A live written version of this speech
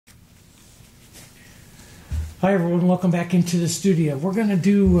Hi everyone, welcome back into the studio. We're going to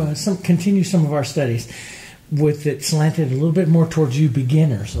do continue some of our studies with it slanted a little bit more towards you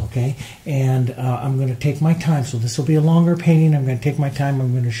beginners, okay? And I'm going to take my time, so this will be a longer painting. I'm going to take my time.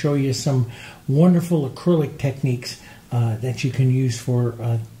 I'm going to show you some wonderful acrylic techniques that you can use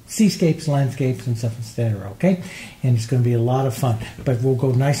for seascapes, landscapes, and stuff, etc., okay? And it's going to be a lot of fun, but we'll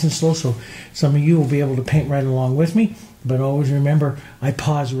go nice and slow, so some of you will be able to paint right along with me. But always remember, I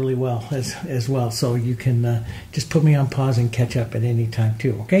pause really well as well, so you can just put me on pause and catch up at any time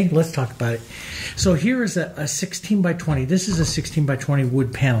too, okay? Let's talk about it. So here is a 16 by 20. This is a 16 by 20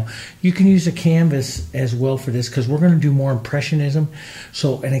 wood panel. You can use a canvas as well for this because we're going to do more impressionism.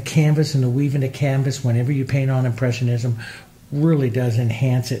 So in a canvas and the weave in a canvas, whenever you paint on impressionism, really does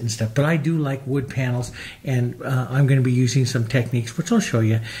enhance it and stuff. But I do like wood panels, and I'm going to be using some techniques, which I'll show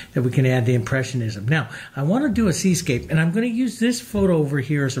you, that we can add the impressionism. Now, I want to do a seascape, and I'm going to use this photo over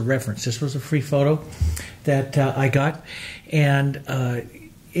here as a reference. This was a free photo that I got, and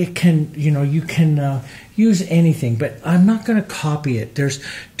it can, you can use anything, but I'm not going to copy it. There's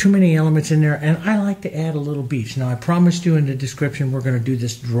too many elements in there, and I like to add a little beach. Now, I promised you in the description we're going to do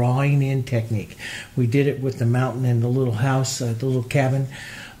this drawing in technique. We did it with the mountain and the little house, the little cabin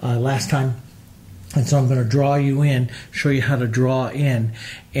last time. And so I'm going to draw you in, show you how to draw in.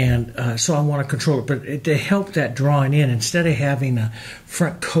 And so I want to control it. But to help that drawing in, instead of having a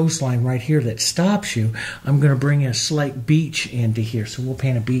front coastline right here that stops you, I'm going to bring a slight beach into here. So we'll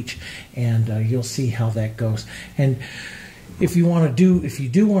paint a beach, and you'll see how that goes. And if you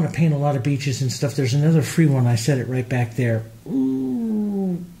do want to paint a lot of beaches and stuff, there's another free one. I set it right back there.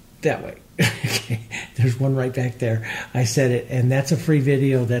 Ooh, that way. Okay, there's one right back there. I said it, and that's a free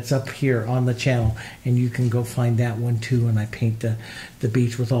video that's up here on the channel, and you can go find that one too. And I paint the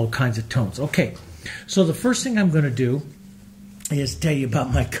beach with all kinds of tones. Okay, so the first thing I'm going to do is tell you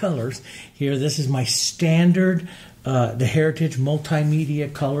about my colors here. This is my standard the Heritage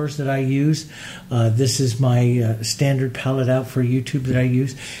multimedia colors that I use. This is my standard palette out for YouTube that I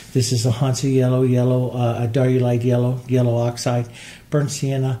use. This is a Hansa yellow, a Darulite yellow, yellow oxide, burnt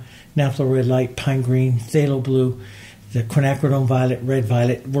sienna, naphtha red light, pine green, phthalo blue, the quinacridone violet, red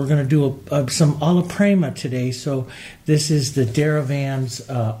violet. We're going to do some alla prima today. So this is the Derivan's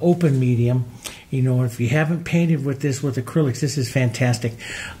open medium. If you haven't painted with this with acrylics, this is fantastic.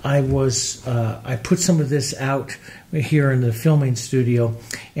 I put some of this out here in the filming studio,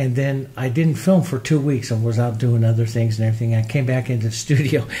 and then I didn't film for 2 weeks. I was out doing other things and everything. I came back into the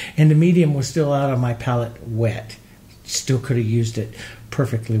studio, and the medium was still out on my palette wet. Still could have used it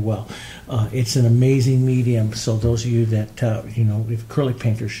perfectly well. It's an amazing medium, so those of you that if acrylic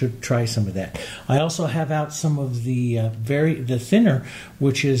painters should try some of that. I also have out some of the thinner,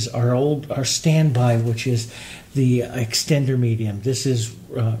 which is our standby, which is the extender medium. This is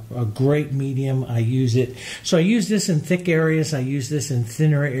a great medium. I use it. So I use this in thick areas. I use this in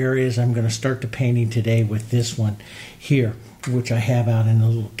thinner areas. I'm going to start the painting today with this one here, which I have out in a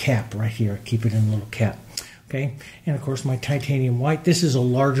little cap right here. I keep it in a little cap. Okay, and of course my titanium white. This is a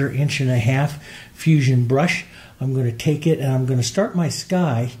larger 1.5" fusion brush. I'm going to take it and I'm going to start my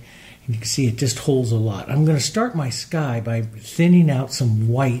sky, and you can see it just holds a lot. I'm going to start my sky by thinning out some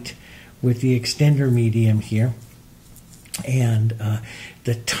white with the extender medium here, and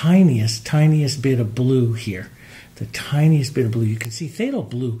the tiniest bit of blue here. The tiniest bit of blue. You can see phthalo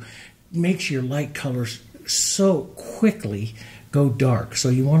blue makes your light colors so quickly go dark. So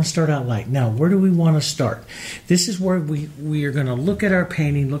you want to start out light. Now, where do we want to start? This is where we are going to look at our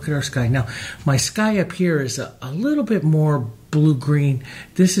painting, look at our sky. Now, my sky up here is a little bit more blue-green.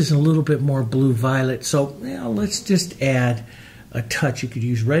 This is a little bit more blue-violet. So let's just add a touch. You could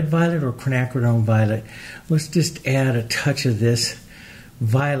use red violet or quinacridone violet. Let's just add a touch of this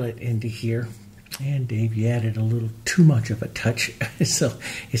violet into here. And Dave, you added a little too much of a touch. So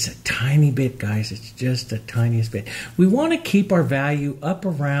it's a tiny bit, guys. It's just the tiniest bit. We want to keep our value up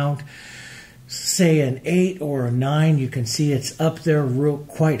around, say, an 8 or a 9. You can see it's up there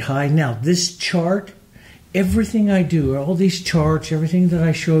quite high. Now, this chart, everything I do, all these charts, everything that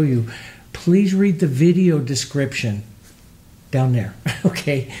I show you, please read the video description down there.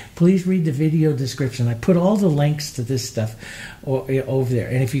 Okay, please read the video description. I put all the links to this stuff over there.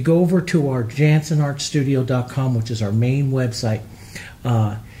 And if you go over to our JansenArtStudio.com, which is our main website,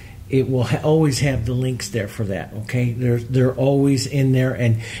 it will always have the links there for that. Okay, they're always in there,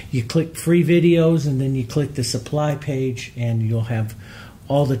 and you click free videos, and then you click the supply page, and you'll have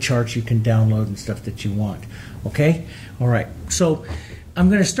all the charts you can download and stuff that you want. Okay, all right. So I'm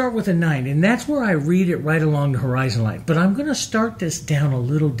going to start with a 9, and that's where I read it right along the horizon line. But I'm going to start this down a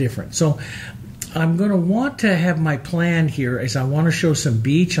little different. So I'm going to want to have my plan here is I want to show some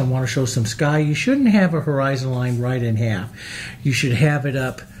beach, I want to show some sky. You shouldn't have a horizon line right in half. You should have it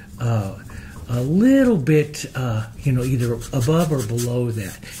up a little bit, either above or below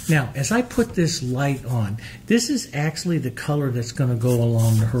that. Now, as I put this light on, this is actually the color that's going to go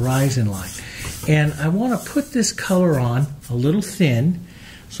along the horizon line. And I want to put this color on a little thin,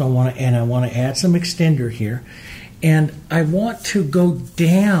 so I want to add some extender here. And I want to go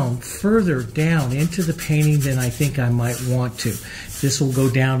down, further down into the painting than I think I might want to. This will go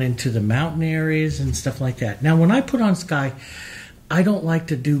down into the mountain areas and stuff like that. Now, when I put on sky, I don't like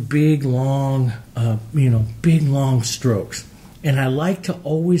to do big, long strokes. And I like to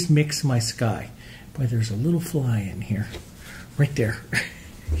always mix my sky. Boy, there's a little fly in here, right there.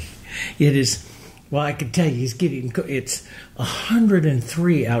 It is, well, I can tell you, it's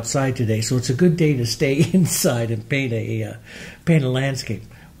 103 outside today, so it's a good day to stay inside and paint a landscape.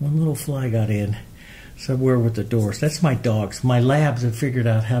 One little fly got in somewhere with the doors. That's my dogs. My labs have figured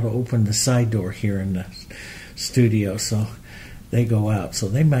out how to open the side door here in the studio, so they go out. So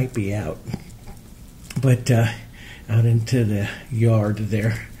they might be out, but out into the yard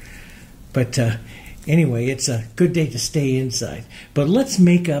there. But anyway, it's a good day to stay inside. But let's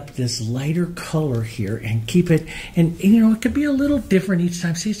make up this lighter color here and keep it, and it could be a little different each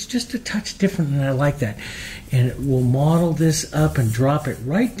time. See, it's just a touch different, and I like that. And we'll model this up and drop it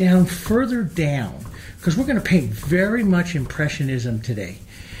right down, further down, because we're going to paint very much Impressionism today.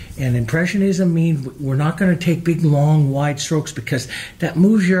 And Impressionism means we're not going to take big, long, wide strokes because that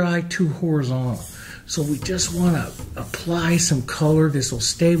moves your eye too horizontal. So we just want to apply some color. This will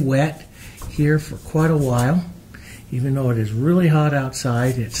stay wet here for quite a while, even though it is really hot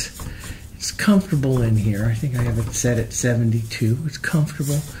outside. It's comfortable in here. I think I have it set at 72. It's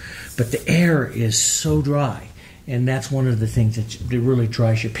comfortable, but the air is so dry, and that's one of the things that really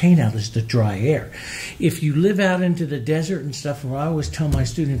dries your paint out, is the dry air. If you live out into the desert and stuff, what I always tell my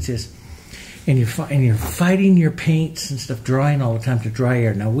students is, and you're fighting your paints and stuff drying all the time to dry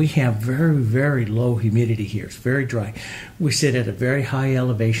air. Now, we have very, very low humidity here. It's very dry. We sit at a very high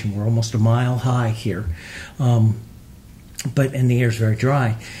elevation. We're almost a mile high here, and the air is very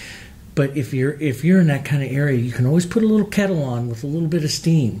dry. But if you're in that kind of area, you can always put a little kettle on with a little bit of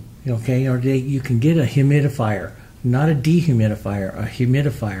steam, okay? Or you can get a humidifier, not a dehumidifier, a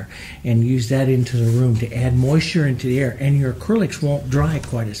humidifier, and use that into the room to add moisture into the air, and your acrylics won't dry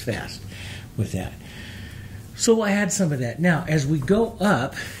quite as fast with that. So I had some of that. Now, as we go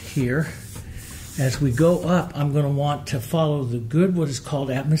up here, I'm going to want to follow what is called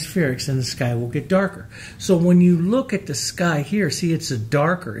atmospherics, and the sky will get darker. So when you look at the sky here, see, it's a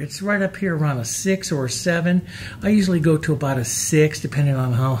darker. It's right up here around a 6 or a 7. I usually go to about a 6, depending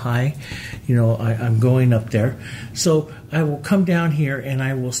on how high, I'm going up there. So I will come down here and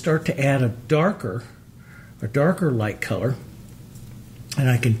I will start to add a darker light color. And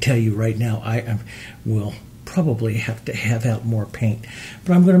I can tell you right now, I will probably have to have out more paint.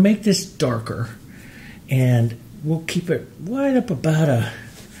 But I'm going to make this darker, and we'll keep it right up about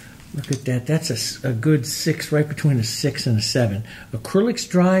look at that, that's a good 6, right between a 6 and a 7. Acrylics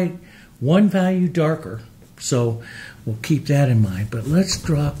dry, one value darker, so we'll keep that in mind. But let's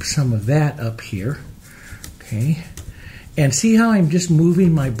drop some of that up here, okay? And see how I'm just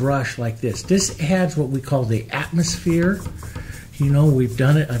moving my brush like this. This adds what we call the atmosphere. We've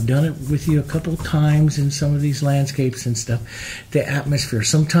done it. I've done it with you a couple of times in some of these landscapes and stuff. The atmosphere.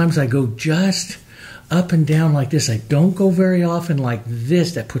 Sometimes I go just up and down like this. I don't go very often like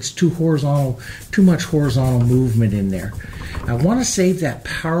this. That puts too much horizontal movement in there. I want to save that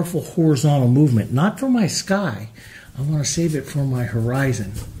powerful horizontal movement, not for my sky. I want to save it for my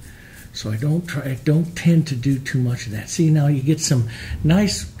horizon. So I don't tend to do too much of that. See, now you get some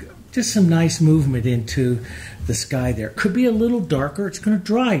nice movement into the sky there. Could be a little darker. It's going to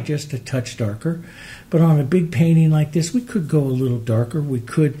dry just a touch darker. But on a big painting like this, we could go a little darker. We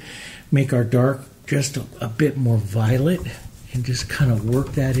could make our dark just a bit more violet and just kind of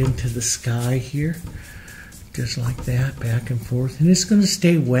work that into the sky here. Just like that, back and forth. And it's going to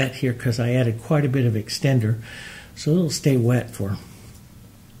stay wet here because I added quite a bit of extender. So it'll stay wet for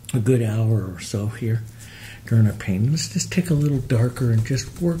a good hour or so here during our painting. Let's just take a little darker and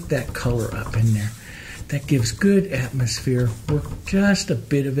just work that color up in there. That gives good atmosphere. Work just a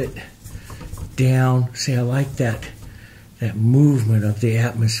bit of it down. See, I like that movement of the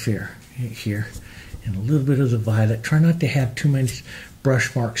atmosphere here. And a little bit of the violet. Try not to have too many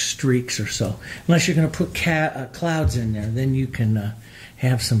brush mark streaks or so. Unless you're going to put clouds in there, then you can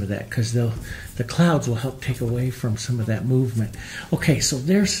have some of that, because the clouds will help take away from some of that movement. Okay, so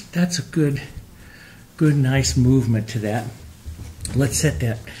that's a good nice movement to that. Let's set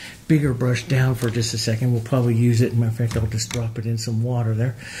that bigger brush down for just a second. We'll probably use it. Matter of fact, I'll just drop it in some water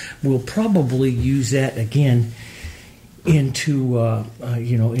there. We'll probably use that again into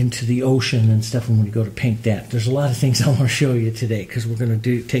into the ocean and stuff when we go to paint that. There's a lot of things I want to show you today because we're going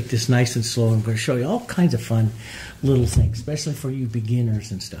to take this nice and slow. I'm going to show you all kinds of fun little things, especially for you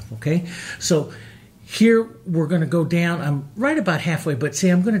beginners and stuff. Okay, so here we're going to go down. I'm right about halfway, but see,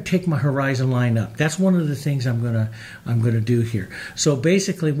 I'm going to take my horizon line up. That's one of the things I'm going to do here. So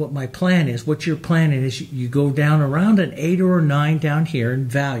basically, what my plan is, what your plan is, you go down around an 8 or a 9 down here in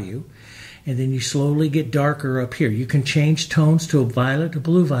value. And then you slowly get darker up here. You can change tones to a violet, a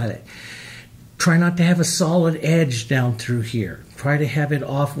blue violet. Try not to have a solid edge down through here. Try to have it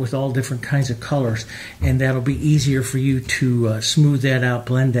off with all different kinds of colors, and that'll be easier for you to smooth that out,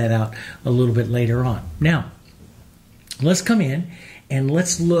 blend that out a little bit later on. Now, let's come in and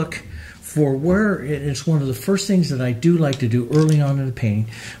let's look for where it's one of the first things that I do like to do early on in the painting,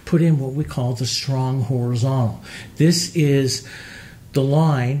 put in what we call the strong horizontal. This is the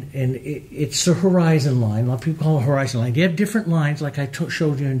line, and it's a horizon line. A lot of people call it a horizon line. You have different lines, like I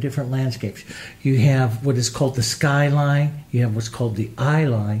showed you in different landscapes. You have what is called the sky line, you have what's called the eye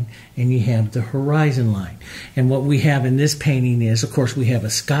line, and you have the horizon line. And what we have in this painting is, of course, we have a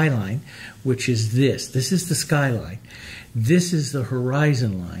skyline, which is this. This is the skyline. This is the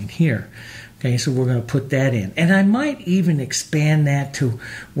horizon line here. Okay, so we're going to put that in. And I might even expand that to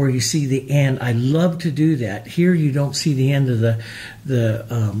where you see the end. I love to do that. Here you don't see the end of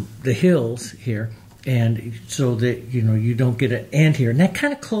the hills here, and so that you don't get an end here. And that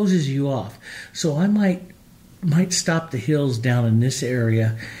kind of closes you off. So I might stop the hills down in this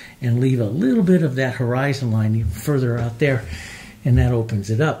area and leave a little bit of that horizon line even further out there, and that opens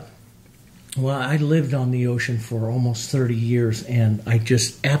it up. Well, I lived on the ocean for almost 30 years, and I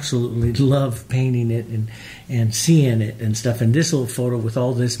just absolutely love painting it and seeing it and stuff. And this little photo with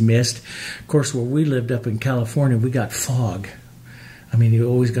all this mist, of course, where we lived up in California, we got fog. I mean, it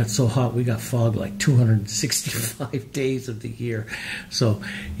always got so hot, we got fog like 265 days of the year. So,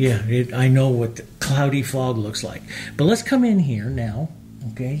 yeah, I know what the cloudy fog looks like. But let's come in here now,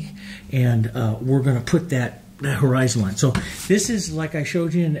 okay, and we're going to put that horizon line. So this is, like I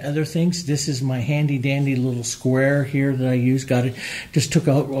showed you in other things, this is my handy dandy little square here that I use. Got it. Just took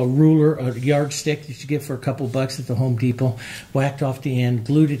a ruler, a yardstick that you get for a couple bucks at the Home Depot, whacked off the end,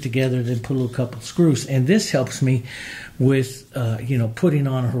 glued it together, then put a little couple screws. And this helps me with putting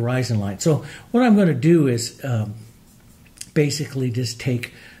on a horizon line. So what I'm going to do is basically just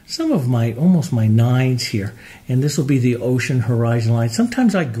take some of almost my 9s here, and this will be the ocean horizon line.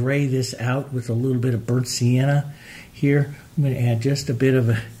 Sometimes I gray this out with a little bit of burnt sienna here. I'm going to add just a bit of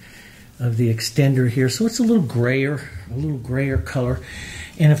the extender here, so it's a little grayer color.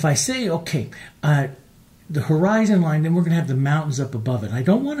 And if I say, okay, the horizon line, then we're going to have the mountains up above it. I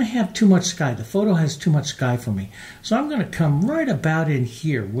don't want to have too much sky. The photo has too much sky for me, so I'm going to come right about in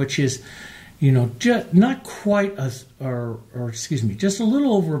here, which is just not quite just a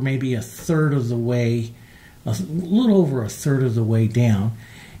little over maybe a third of the way, a little over a third of the way down.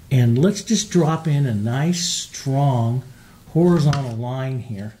 And let's just drop in a nice, strong horizontal line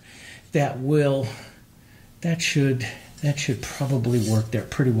here that should probably work there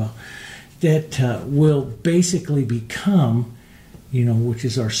pretty well. That will basically become, which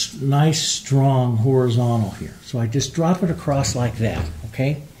is our nice, strong horizontal here. So I just drop it across like that,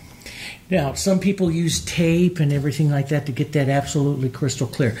 okay? Now, some people use tape and everything like that to get that absolutely crystal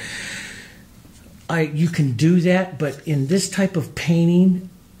clear. You can do that, but in this type of painting,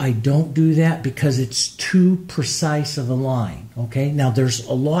 I don't do that because it's too precise of a line, okay? Now, there's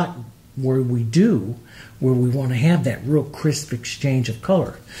a lot where we want to have that real crisp exchange of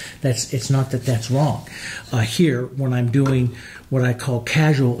color. It's not that that's wrong. Here, when I'm doing what I call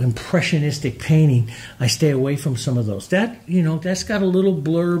casual impressionistic painting, I stay away from some of those. That's got a little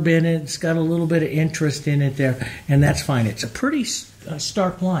blurb in it. It's got a little bit of interest in it there, and that's fine. It's a pretty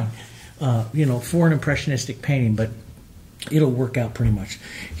stark line, for an impressionistic painting, but it'll work out pretty much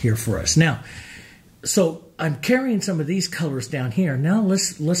here for us. Now, so I'm carrying some of these colors down here. Now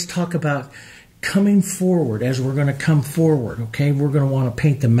let's talk about coming forward. As we're going to come forward, okay, we're going to want to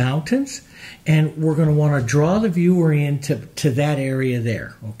paint the mountains, and we're going to want to draw the viewer into that area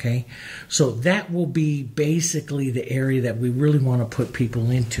there, okay? So that will be basically the area that we really want to put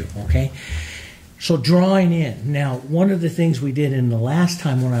people into, okay? So drawing in. Now, one of the things we did in the last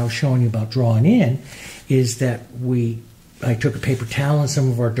time when I was showing you about drawing in is that I took a paper towel and some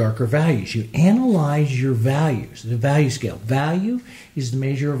of our darker values. You analyze your values, the value scale. Value is the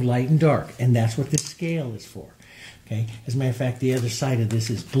measure of light and dark, and that's what this scale is for. Okay. As a matter of fact, the other side of this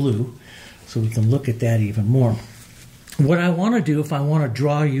is blue, so we can look at that even more. what I want to do if I want to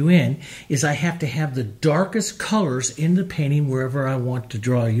draw you in is I have to have the darkest colors in the painting wherever I want to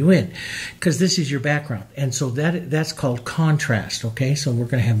draw you in, because this is your background. And so that's called contrast, okay? So we're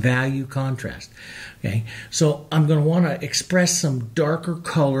going to have value contrast, okay? So I'm going to want to express some darker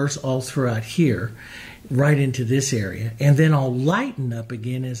colors all throughout here, right into this area, and then I'll lighten up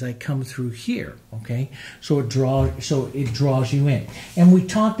again as I come through here, okay? So it draws you in. And we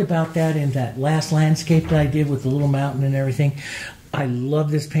talked about that in that last landscape that I did with the little mountain and everything. I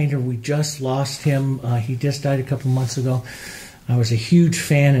love this painter. We just lost him. He just died a couple months ago. I was a huge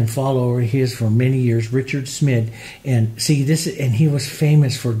fan and follower of his for many years, Richard Smid. And see, and he was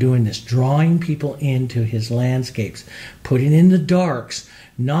famous for doing this, drawing people into his landscapes, putting in the darks,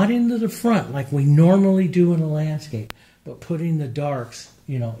 not into the front like we normally do in a landscape, but putting the darks,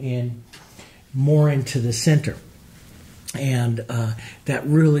 in more into the center. And that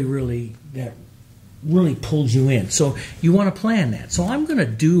really pulls you in. So you want to plan that. So I'm going to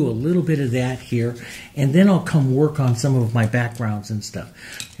do a little bit of that here, and then I'll come work on some of my backgrounds and stuff.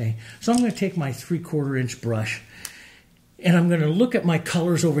 Okay. So I'm going to take my 3/4 inch brush, and I'm going to look at my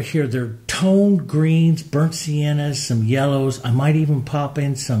colors over here. They're toned greens, burnt siennas, some yellows. I might even pop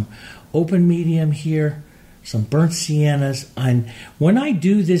in some open medium here, some burnt siennas. And when I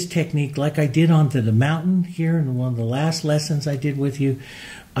do this technique, like I did onto the mountain here in one of the last lessons I did with you,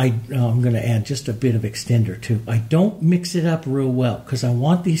 I'm going to add just a bit of extender too. I don't mix it up real well because I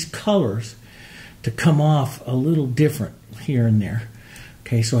want these colors to come off a little different here and there.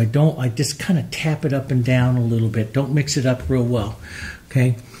 Okay, so I just kind of tap it up and down a little bit. Don't mix it up real well.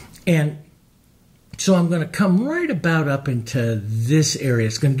 Okay, and so I'm going to come right about up into this area.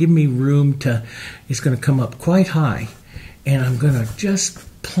 It's going to give me room it's going to come up quite high. And I'm going to just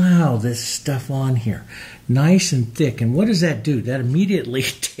plow this stuff on here. Nice and thick. And what does that do? That immediately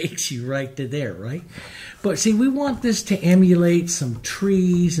takes you right to there, right? But see, we want this to emulate some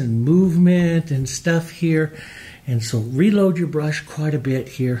trees and movement and stuff here. And so reload your brush quite a bit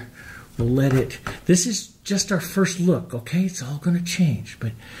here. We'll this is just our first look, okay? It's all going to change.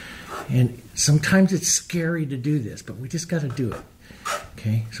 And sometimes it's scary to do this, but we just got to do it.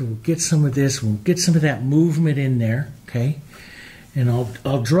 Okay, so we'll get some of this, we'll get some of that movement in there, okay? And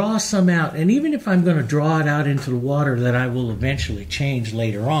I'll draw some out. And even if I'm going to draw it out into the water that I will eventually change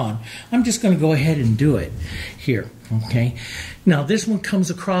later on, I'm just going to go ahead and do it here, okay? Now this one comes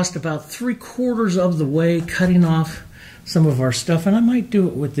across about 3/4 of the way, cutting off some of our stuff, and I might do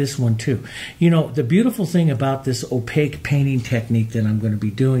it with this one too. The beautiful thing about this opaque painting technique that I'm going to be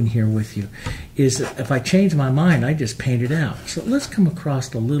doing here with you is that if I change my mind, I just paint it out. So let's come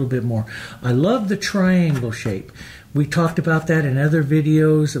across a little bit more. I love the triangle shape. We talked about that in other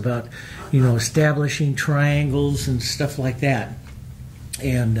videos about, establishing triangles and stuff like that.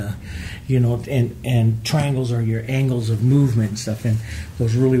 And, and triangles are your angles of movement and stuff, and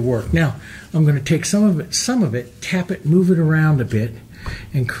those really work. Now, I'm going to take some of it, tap it, move it around a bit,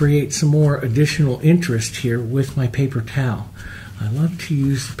 and create some more additional interest here with my paper towel. I love to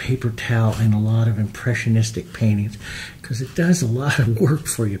use the paper towel in a lot of impressionistic paintings because it does a lot of work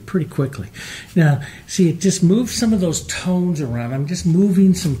for you pretty quickly. Now, see, it just moves some of those tones around. I'm just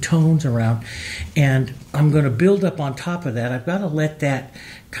moving some tones around, and I'm going to build up on top of that. I've got to let that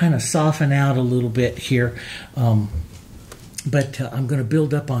kind of soften out a little bit here, but I'm going to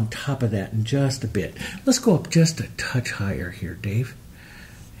build up on top of that in just a bit. Let's go up just a touch higher here, Dave,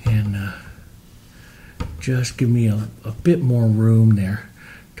 and just give me a bit more room there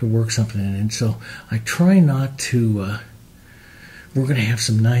to work something in. And so I try not to, we're going to have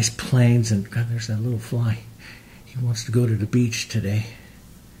some nice planes, and God, there's that little fly. He wants to go to the beach today.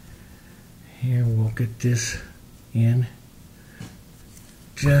 Here, we'll get this in.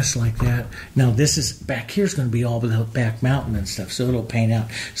 Just like that. Now this is, back here is going to be all the back mountain and stuff, so it'll paint out.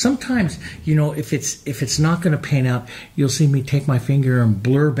 Sometimes, if it's not going to paint out, you'll see me take my finger and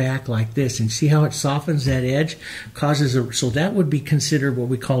blur back like this, and see how it softens that edge, so that would be considered what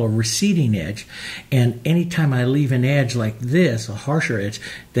we call a receding edge. And anytime I leave an edge like this, a harsher edge,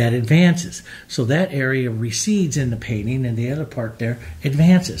 that advances. So that area recedes in the painting, and the other part there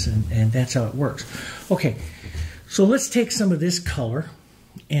advances, and that's how it works. Okay, so let's take some of this color.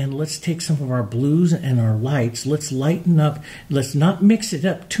 And let's take some of our blues and our lights. Let's lighten up. Let's not mix it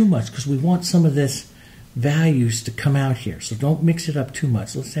up too much because we want some of this values to come out here. So don't mix it up too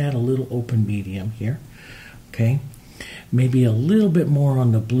much. Let's add a little open medium here. Okay. Maybe a little bit more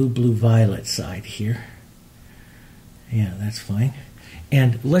on the blue-violet side here. Yeah, that's fine.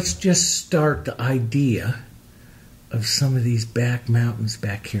 And let's just start the idea of some of these back mountains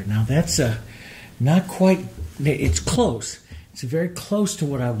back here. Now that's not quite, it's close. It's very close to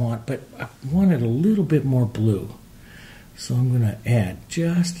what I want, but I want it a little bit more blue. So I'm going to add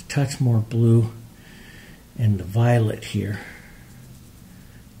just a touch more blue and the violet here.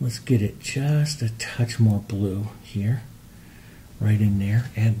 Let's get it just a touch more blue here, right in there.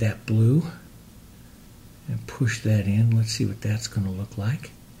 Add that blue and push that in. Let's see what that's going to look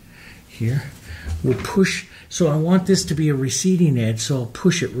like here. We'll push, so I want this to be a receding edge, so I'll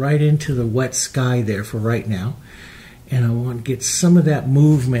push it right into the wet sky there for right now. And I want to get some of that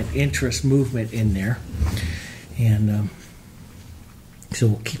movement, interest movement in there. And so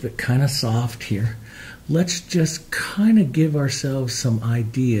we'll keep it kind of soft here. Let's just kind of give ourselves some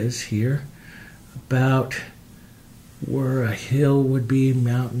ideas here about where a hill would be,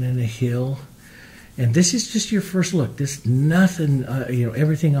 mountain and a hill. And this is just your first look. This nothing,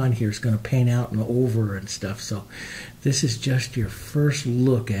 everything on here is going to paint out and over and stuff. So this is just your first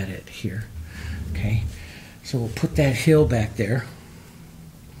look at it here. Okay, so we'll put that hill back there.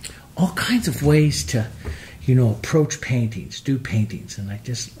 All kinds of ways to, approach paintings, do paintings, and I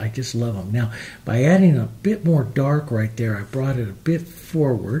just love them. Now, by adding a bit more dark right there, I brought it a bit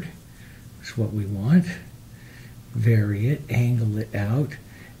forward. That's what we want. Vary it, angle it out.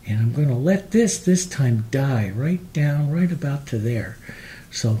 And I'm going to let this time die right down, right about to there.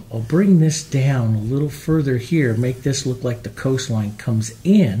 So I'll bring this down a little further here, make this look like the coastline comes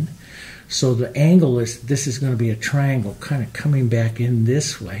in. So the angle this is going to be a triangle kind of coming back in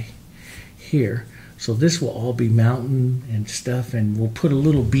this way here. So this will all be mountain and stuff, and we'll put a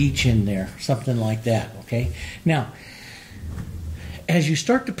little beach in there, something like that, okay? Now, as you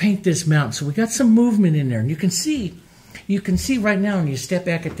start to paint this mountain, so we got some movement in there, and you can see right now when you step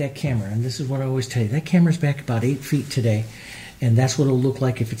back at that camera, and this is what I always tell you, that camera's back about 8 feet today, and that's what it'll look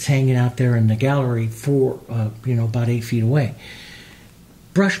like if it's hanging out there in the gallery for, about 8 feet away.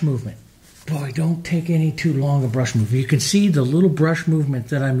 Brush movement. Boy, don't take any too long a brush movement. You can see the little brush movement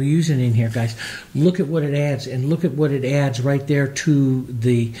that I'm using in here, guys. Look at what it adds, and look at what it adds right there to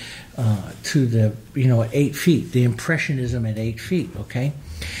the at 8 feet, the impressionism at 8 feet, okay?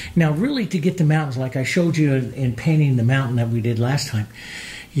 Now, really, to get the mountains, like I showed you in painting the mountain that we did last time,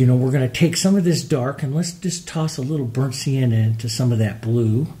 we're going to take some of this dark, and let's just toss a little burnt sienna into some of that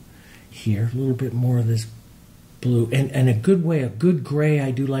blue here, a little bit more of this blue. And a good gray I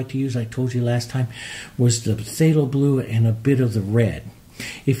do like to use, I told you last time, was the phthalo blue and a bit of the red.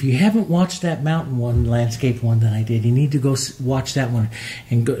 If you haven't watched that mountain one, landscape one that I did, you need to go watch that one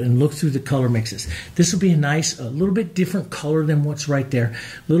and go and look through the color mixes. This will be a little bit different color than what's right there,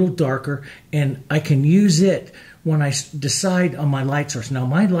 a little darker, and I can use it when I decide on my light source. Now,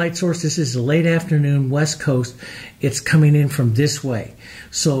 my light source, this is a late afternoon, West Coast. It's coming in from this way.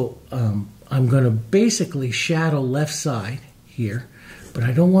 So I'm going to basically shadow left side here, but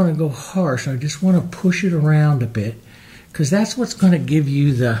I don't want to go harsh. I just want to push it around a bit, because that's what's going to give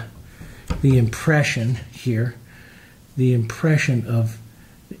you the impression here, the impression of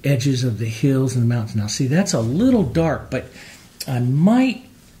the edges of the hills and the mountains. Now, see, that's a little dark, but I'm going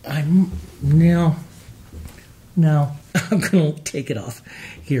to take it off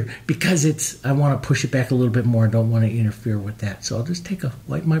here because I want to push it back a little bit more. I don't want to interfere with that. So I'll just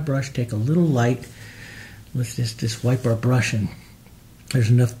wipe my brush, take a little light. Let's just wipe our brush, and there's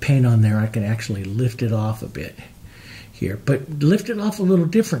enough paint on there I can actually lift it off a bit here. But lift it off a little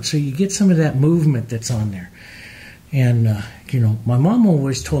different so you get some of that movement that's on there. And, my mom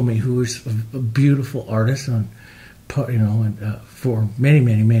always told me, who was a beautiful artist, for many,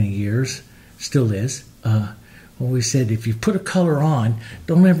 many, many years, still is, always said, if you put a color on,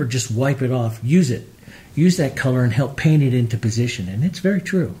 don't ever just wipe it off. Use it. Use that color and help paint it into position. And it's very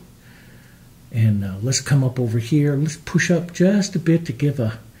true. And let's come up over here. Let's push up just a bit to give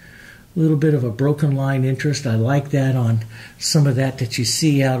a little bit of a broken line interest. I like that on some of that you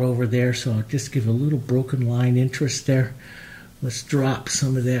see out over there. So I'll just give a little broken line interest there. Let's drop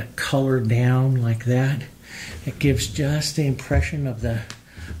some of that color down like that. It gives just the impression of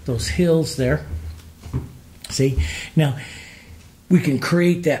those hills there. See, now we can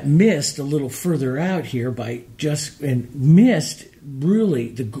create that mist a little further out here by mist,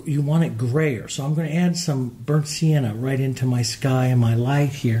 really, you want it grayer. So I'm going to add some burnt sienna right into my sky and my light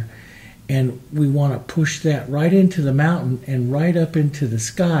here. And we want to push that right into the mountain and right up into the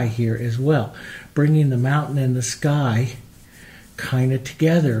sky here as well, bringing the mountain and the sky kind of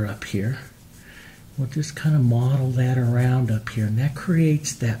together up here. We'll just kind of model that around up here, and that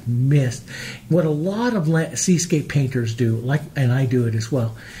creates that mist. What a lot of seascape painters do, and I do it as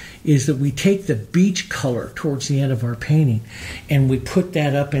well, is that we take the beach color towards the end of our painting, and we put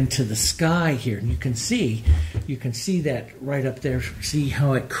that up into the sky here. And you can see that right up there. See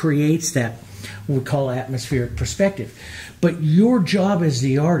how it creates that what we call atmospheric perspective. But your job as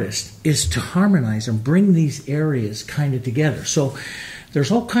the artist is to harmonize and bring these areas kind of together. So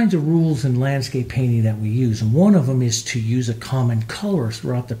there's all kinds of rules in landscape painting that we use, and one of them is to use a common color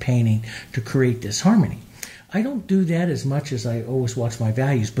throughout the painting to create this harmony. I don't do that as much as I always watch my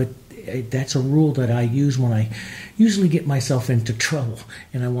values, but that's a rule that I use when I usually get myself into trouble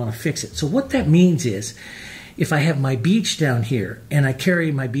and I want to fix it. So what that means is, if I have my beach down here and I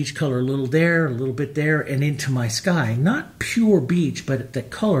carry my beach color a little there, a little bit there, and into my sky, not pure beach, but that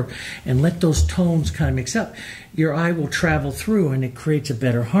color, and let those tones kind of mix up, your eye will travel through and it creates a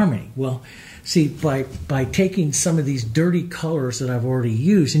better harmony. Well, see, by taking some of these dirty colors that I've already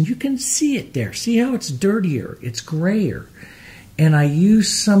used, and you can see it there. See how it's dirtier, it's grayer. And I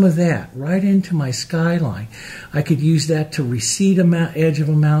use some of that right into my skyline. I could use that to recede an edge of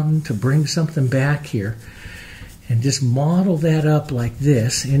a mountain, to bring something back here, and just model that up like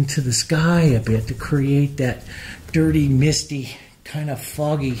this into the sky a bit to create that dirty, misty, kind of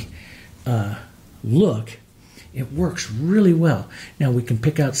foggy look. It works really well. Now we can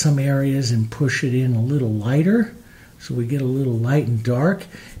pick out some areas and push it in a little lighter, so we get a little light and dark.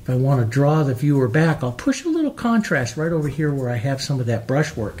 If I want to draw the viewer back, I'll push a little contrast right over here where I have some of that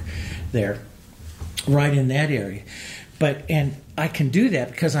brushwork there, right in that area. And I can do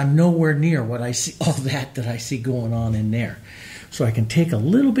that because I'm nowhere near what I see, all that I see going on in there. So I can take a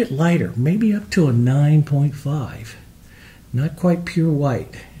little bit lighter, maybe up to a 9.5, not quite pure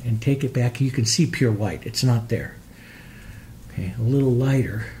white, and take it back. You can see pure white, it's not there. Okay, a little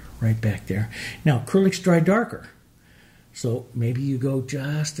lighter right back there. Now acrylics dry darker, so maybe you go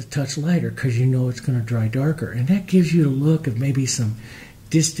just a touch lighter because you know it's going to dry darker, and that gives you a look of maybe some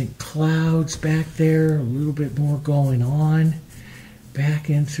distant clouds back there, a little bit more going on back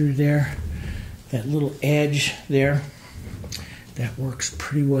in through there. That little edge there, that works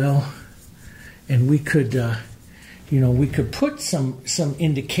pretty well. And we could, we could put some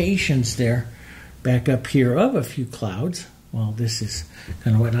indications there back up here of a few clouds. Well, this is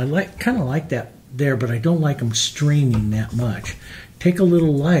kind of what I like, kind of like that there, but I don't like them streaming that much. Take a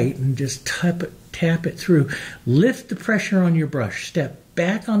little light and just tap it through. Lift the pressure on your brush. Step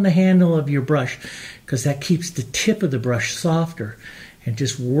back on the handle of your brush because that keeps the tip of the brush softer, and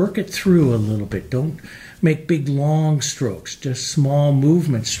just work it through a little bit. Don't make big long strokes, just small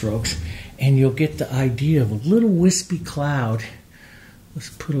movement strokes, and you'll get the idea of a little wispy cloud. Let's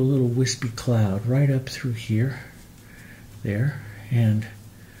put a little wispy cloud right up through here, there, and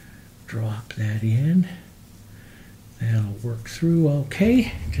drop that in. That'll work through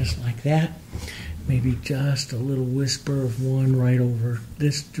okay, just like that. Maybe just a little whisper of one right over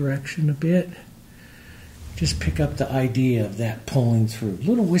this direction a bit. Just pick up the idea of that pulling through.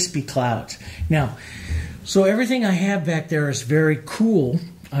 Little wispy clouds. Now, so everything I have back there is very cool.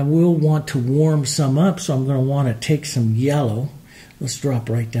 I will want to warm some up, so I'm going to want to take some yellow. Let's drop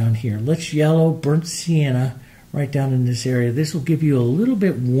right down here. Let's yellow, burnt sienna, right down in this area. This will give you a little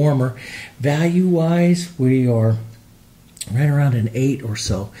bit warmer. Value-wise, we are right around an 8 or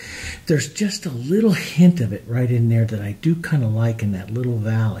so. There's just a little hint of it right in there that I do kind of like in that little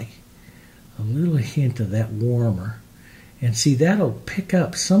valley. A little hint of that warmer. And see, that'll pick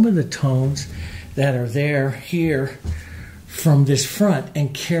up some of the tones that are there here from this front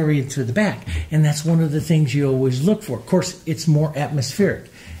and carry it to the back. And that's one of the things you always look for. Of course, it's more atmospheric.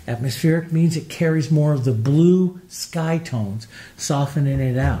 Atmospheric means it carries more of the blue sky tones, softening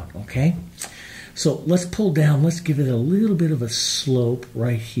it out, okay? So let's pull down, let's give it a little bit of a slope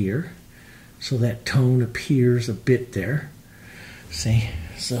right here so that tone appears a bit there. See,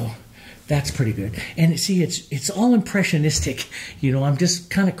 so that's pretty good. And see, it's all impressionistic. You know, I'm just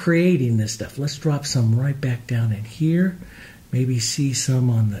kind of creating this stuff. Let's drop some right back down in here. Maybe see some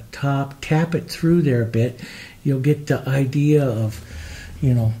on the top. Tap it through there a bit. You'll get the idea of,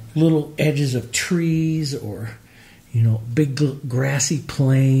 you know, little edges of trees or, you know, big grassy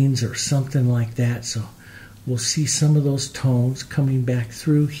plains or something like that. So we'll see some of those tones coming back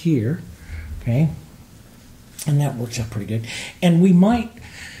through here, okay? And that works out pretty good. And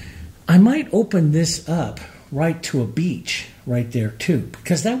I might open this up right to a beach right there too,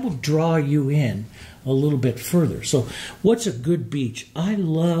 because that will draw you in a little bit further. So what's a good beach? I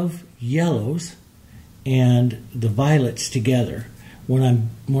love yellows and the violets together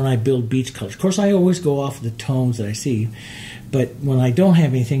when I build beach colors. Of course, I always go off the tones that I see, but when I don't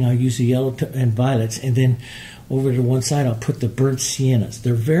have anything, I'll use the yellow and violets, and then over to one side I'll put the burnt siennas.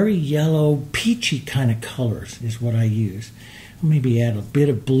 They're very yellow, peachy kind of colors is what I use. I'll maybe add a bit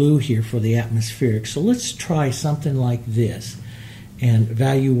of blue here for the atmospheric. So let's try something like this. And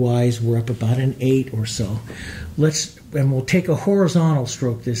value-wise, we're up about an 8 or so. Let's we'll take a horizontal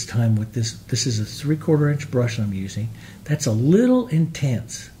stroke this time with this. This is a 3/4 inch brush I'm using. That's a little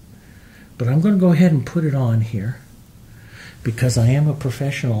intense, but I'm going to go ahead and put it on here because I am a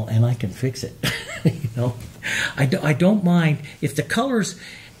professional and I can fix it. You know, I don't mind if the colors.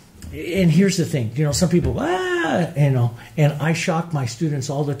 And here's the thing, you know, some people, you know, and I shock my students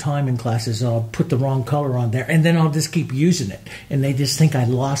all the time in classes. I'll put the wrong color on there, and then I'll just keep using it, and they just think I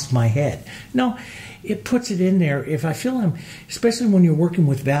lost my head. No, it puts it in there. If I feel I'm, especially when you're working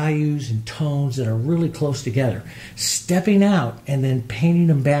with values and tones that are really close together, stepping out and then painting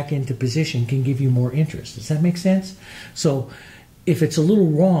them back into position can give you more interest. Does that make sense? So if it's a little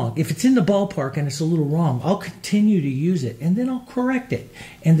wrong, if it's in the ballpark and it's a little wrong, I'll continue to use it and then I'll correct it.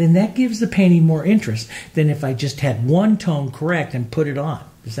 And then that gives the painting more interest than if I just had one tone correct and put it on.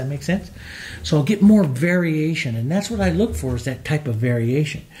 Does that make sense? So I'll get more variation, and that's what I look for, is that type of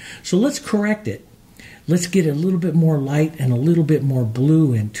variation. So let's correct it. Let's get a little bit more light and a little bit more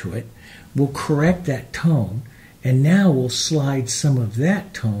blue into it. We'll correct that tone, and now we'll slide some of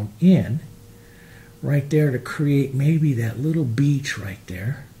that tone in right there to create maybe that little beach right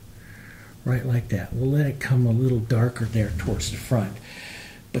there, right like that. We'll let it come a little darker there towards the front,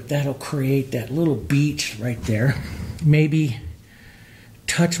 but that'll create that little beach right there. Maybe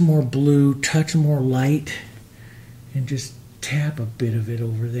touch more blue, touch more light, and just tap a bit of it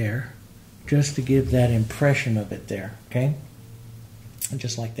over there just to give that impression of it there, okay? And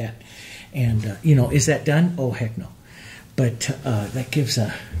just like that. And, you know, is that done? Oh, heck no. But that gives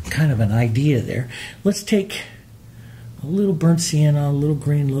a kind of an idea there. Let's take a little burnt sienna, a little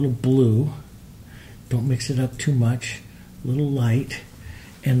green, a little blue. Don't mix it up too much. A little light.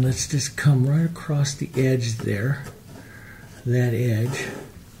 And let's just come right across the edge there. That edge.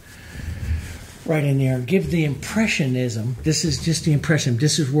 Right in there. Give the impressionism. This is just the impression.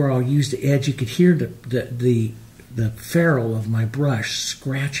 This is where I'll use the edge. You could hear the ferrule of my brush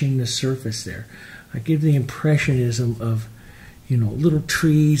scratching the surface there. I give the impressionism of, you know, little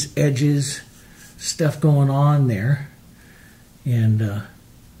trees, edges, stuff going on there. And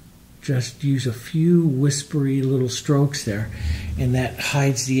just use a few whispery little strokes there. And that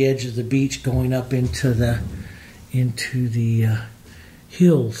hides the edge of the beach going up into the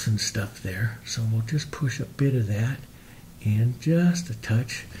hills and stuff there. So we'll just push a bit of that and just a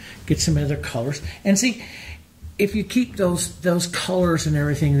touch. Get some other colors. And see, if you keep those colors and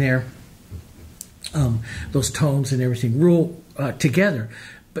everything there, those tones and everything real together,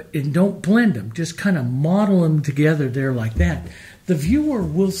 and don't blend them, just kind of model them together there like that, the viewer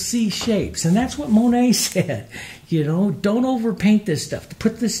will see shapes. And that's what Monet said, you know, don't overpaint this stuff.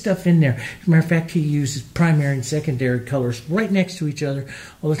 Put this stuff in there. As a matter of fact, he uses primary and secondary colors right next to each other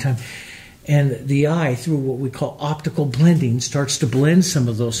all the time. And the eye, through what we call optical blending, starts to blend some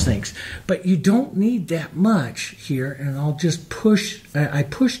of those things. But you don't need that much here, and I'll just push. I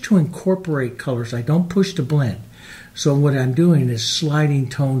push to incorporate colors. I don't push to blend. So what I'm doing is sliding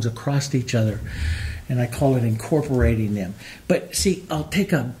tones across each other, and I call it incorporating them. But see, I'll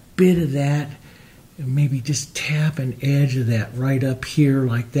take a bit of that, and maybe just tap an edge of that right up here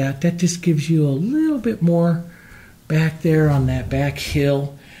like that. That just gives you a little bit more back there on that back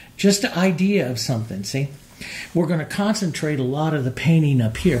hill. Just the idea of something, see? We're going to concentrate a lot of the painting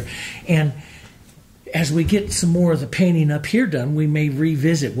up here. And as we get some more of the painting up here done, we may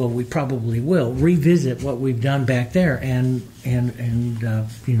revisit, well, we probably will, revisit what we've done back there and you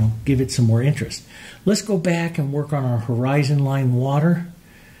know, give it some more interest. Let's go back and work on our horizon line water.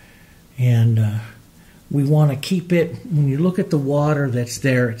 And we want to keep it, when you look at the water that's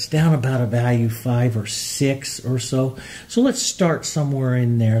there, it's down about a value 5 or 6 or so. So let's start somewhere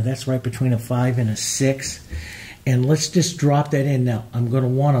in there. That's right between a 5 and a 6. And let's just drop that in. Now, I'm going to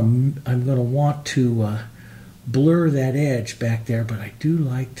want to blur that edge back there, but I do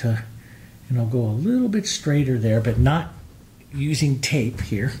like to, you know, go a little bit straighter there, but not using tape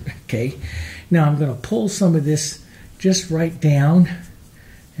here, okay? Now, I'm going to pull some of this just right down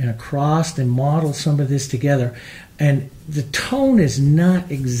and across and model some of this together. And the tone is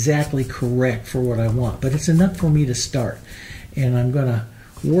not exactly correct for what I want, but it's enough for me to start. And I'm going to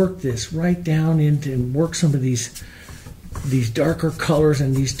work this right down into and work some of these darker colors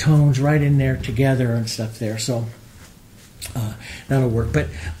and these tones right in there together and stuff there. So that'll work. But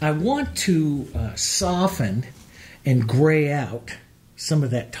I want to soften and gray out some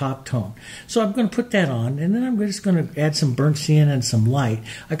of that top tone. So I'm going to put that on, and then I'm just going to add some burnt sienna and some light.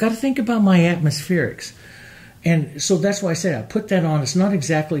 I got to think about my atmospherics. And so that's why I say I put that on. It's not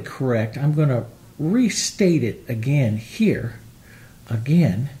exactly correct. I'm going to restate it again here.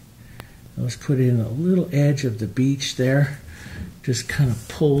 Again. Let's put in a little edge of the beach there. Just kind of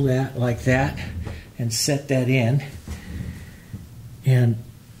pull that like that and set that in. And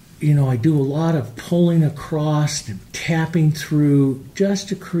you know, I do a lot of pulling across and tapping through just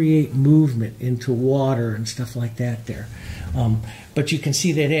to create movement into water and stuff like that there. But you can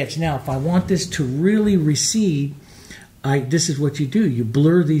see that edge. Now, if I want this to really recede, this is what you do. You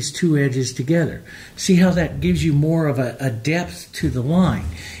blur these two edges together. See how that gives you more of a depth to the line.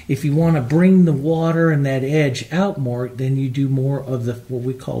 If you want to bring the water and that edge out more, then you do more of the what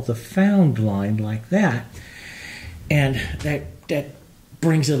we call the found line like that. And that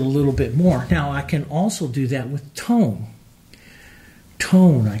brings it a little bit more. Now, I can also do that with tone.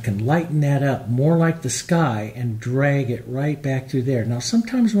 Tone, I can lighten that up more like the sky and drag it right back through there. Now,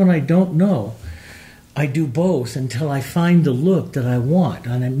 sometimes when I don't know, I do both until I find the look that I want.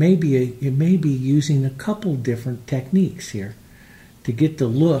 And it may be using a couple different techniques here to get the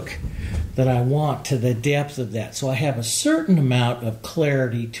look that I want to the depth of that. So I have a certain amount of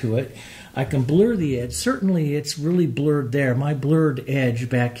clarity to it. I can blur the edge. Certainly it's really blurred there. My blurred edge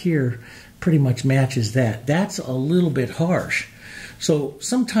back here pretty much matches that. That's a little bit harsh. So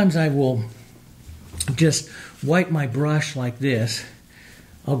sometimes I will just wipe my brush like this.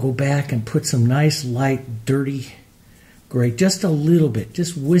 I'll go back and put some nice light dirty gray, just a little bit.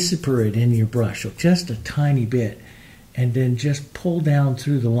 Just whisper it in your brush, just a tiny bit. And then just pull down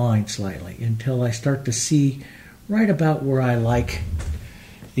through the line slightly until I start to see right about where I like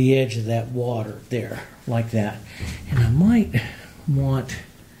the edge of that water there, like that. And I might want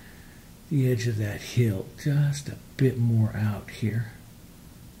the edge of that hill just a bit more out here.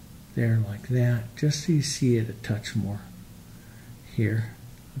 There, like that. Just so you see it a touch more here.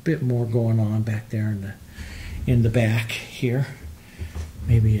 A bit more going on back there in the back here.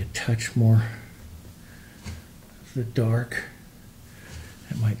 Maybe a touch more of the dark.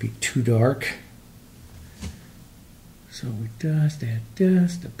 That might be too dark. So we just add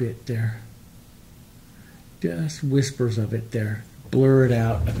just a bit there. Just whispers of it there. Blur it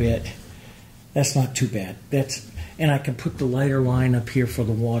out a bit. That's not too bad. And I can put the lighter line up here for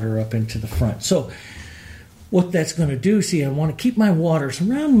the water up into the front. So what that's going to do, see, I want to keep my waters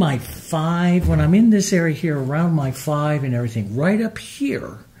around my 5. When I'm in this area here, around my 5 and everything, right up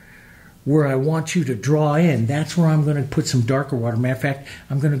here where I want you to draw in, that's where I'm going to put some darker water. Matter of fact,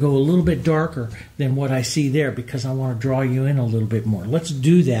 I'm going to go a little bit darker than what I see there because I want to draw you in a little bit more. Let's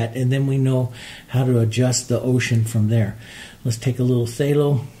do that, and then we know how to adjust the ocean from there. Let's take a little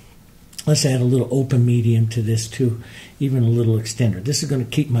phthalo. Let's add a little open medium to this too, even a little extender. This is going to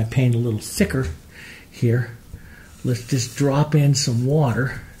keep my paint a little thicker here. Let's just drop in some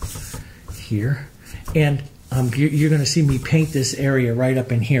water here. And you're going to see me paint this area right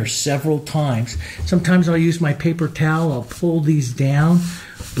up in here several times. Sometimes I'll use my paper towel. I'll pull these down,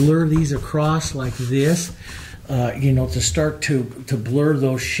 blur these across like this, you know, to start to blur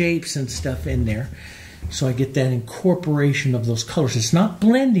those shapes and stuff in there. So I get that incorporation of those colors. It's not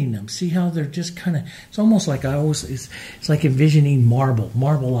blending them. See how they're just kind of, it's almost like it's like envisioning marble,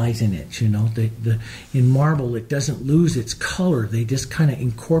 marbleizing it, you know. In marble, it doesn't lose its color. They just kind of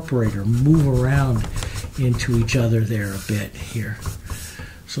incorporate or move around into each other there a bit here.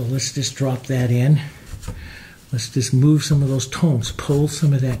 So let's just drop that in. Let's just move some of those tones, pull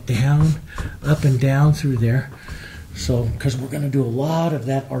some of that down, up and down through there. So, because we're going to do a lot of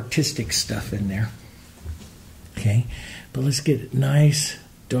that artistic stuff in there. Okay, but let's get it nice,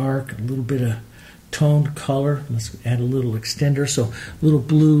 dark, a little bit of toned color. Let's add a little extender. So a little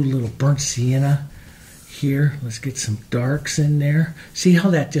blue, little burnt sienna here. Let's get some darks in there. See how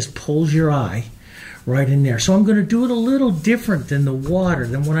that just pulls your eye right in there. So I'm going to do it a little different than the water,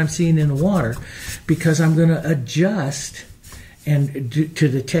 than what I'm seeing in the water, because I'm going to adjust and to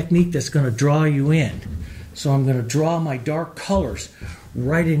the technique that's going to draw you in. So I'm going to draw my dark colors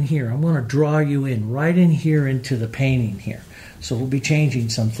right in here. I'm going to draw you in right in here into the painting here. So we'll be changing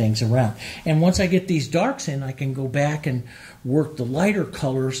some things around. And once I get these darks in, I can go back and work the lighter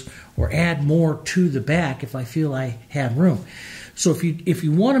colors or add more to the back if I feel I have room. So if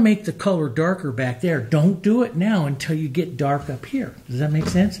you want to make the color darker back there, don't do it now until you get dark up here. Does that make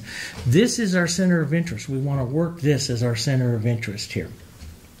sense? This is our center of interest. We want to work this as our center of interest here.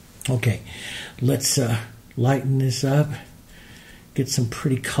 Okay, let's lighten this up. Get some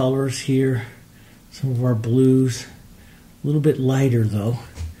pretty colors here, some of our blues, a little bit lighter though,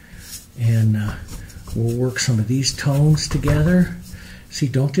 and we'll work some of these tones together. See,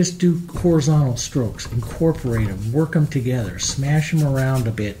 don't just do horizontal strokes, incorporate them, work them together, smash them around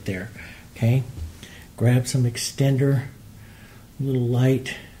a bit there, okay? Grab some extender, a little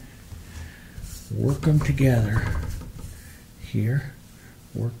light, work them together here,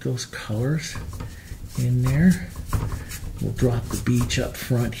 work those colors in there. We'll drop the beach up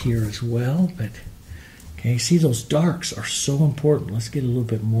front here as well, but Okay, see, those darks are so important. Let's get a little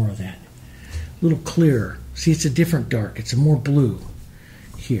bit more of that. A little clearer. See, it's a different dark. It's a more blue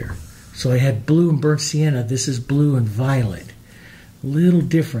here. So I had blue and burnt sienna. This is blue and violet. A little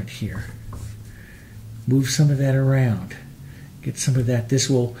different here. Move some of that around. Get some of that. This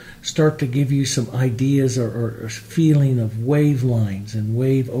will start to give you some ideas or feeling of wave lines and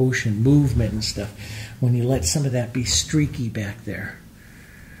wave ocean movement and stuff when you let some of that be streaky back there.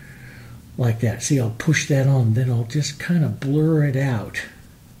 Like that. See, I'll push that on, then I'll just kind of blur it out.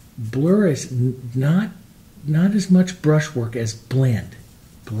 Blur is not as much brushwork as blend.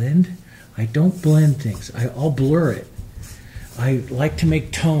 Blend? I don't blend things. I'll blur it. I like to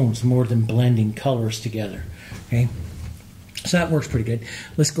make tones more than blending colors together. Okay? So that works pretty good.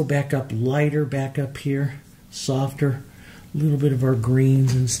 Let's go back up, lighter back up here, softer. A little bit of our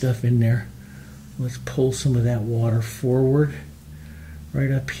greens and stuff in there. Let's pull some of that water forward.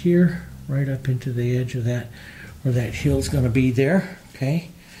 Right up here, right up into the edge of that, where that hill's going to be there. Okay?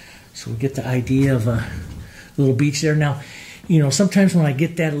 So we get the idea of a little beach there. Now, you know, sometimes when I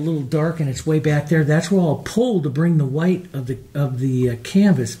get that a little dark and it's way back there, that's where I'll pull to bring the white of the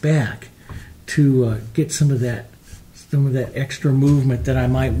canvas back to get some of that extra movement that I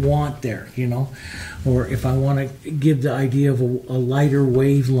might want there, you know. Or if I want to give the idea of a lighter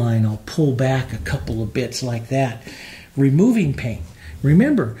wave line, I'll pull back a couple of bits like that. Removing paint.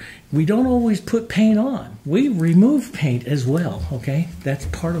 Remember, we don't always put paint on. We remove paint as well, okay? That's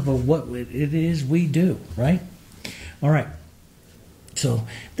part of what it is we do, right? All right. So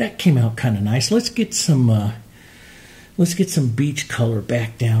that came out kind of nice. Let's get some beach color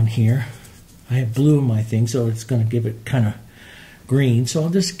back down here. I have blue in my thing, so it's going to give it kind of green. So I'll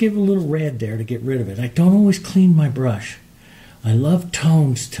just give a little red there to get rid of it. I don't always clean my brush. I love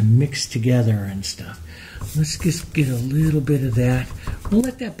tones to mix together and stuff. Let's just get a little bit of that. We'll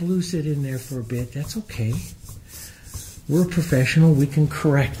let that blue sit in there for a bit. That's okay. We're professional. We can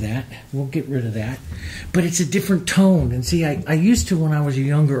correct that. We'll get rid of that. But it's a different tone. And see, I used to, when I was a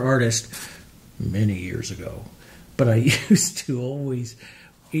younger artist, many years ago, but I used to always...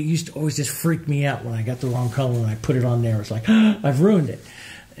 It used to always just freak me out when I got the wrong color and I put it on there. It's like, oh, I've ruined it.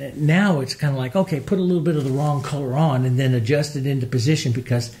 Now it's kind of like, okay, put a little bit of the wrong color on and then adjust it into position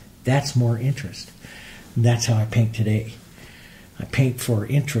because that's more interest. And that's how I paint today. I paint for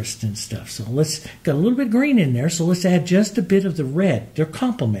interest and stuff. So let's got a little bit of green in there, so let's add just a bit of the red. They're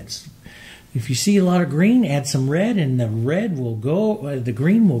complements. If you see a lot of green, add some red and the red will go, the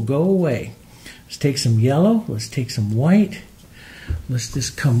green will go away. Let's take some yellow, let's take some white. Let's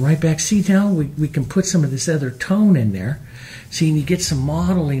just come right back. See, now we can put some of this other tone in there. See, and you get some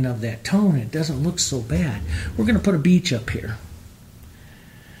modeling of that tone. It doesn't look so bad. We're going to put a beach up here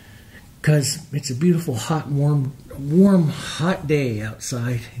because it's a beautiful, hot, warm, hot day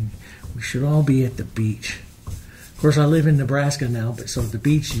outside. And we should all be at the beach. Of course, I live in Nebraska now, but so the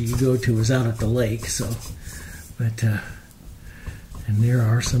beach you go to is out at the lake. So, but and there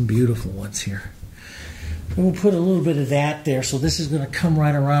are some beautiful ones here. And we'll put a little bit of that there. So this is going to come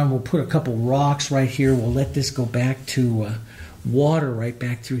right around. We'll put a couple rocks right here. We'll let this go back to water right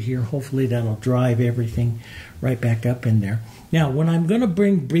back through here. Hopefully that'll drive everything right back up in there. Now, when I'm going to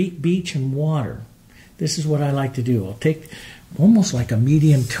bring beach and water, this is what I like to do. I'll take almost like a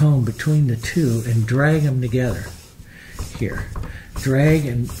medium tone between the two and drag them together here. Drag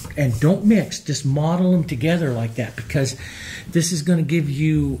and don't mix. Just model them together like that because this is going to give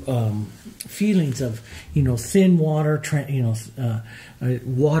you feelings of, you know, thin water,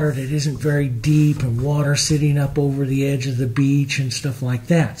 water that isn't very deep and water sitting up over the edge of the beach and stuff like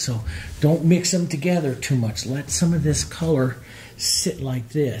that. So don't mix them together too much. Let some of this color sit like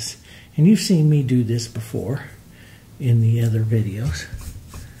this. And you've seen me do this before in the other videos.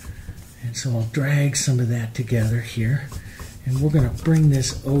 And so I'll drag some of that together here. And we're going to bring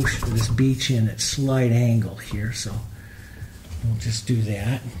this ocean, this beach in at slight angle here. So we'll just do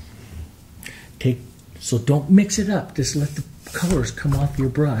that. So don't mix it up. Just let the colors come off your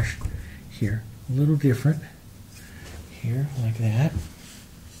brush here. A little different here, like that.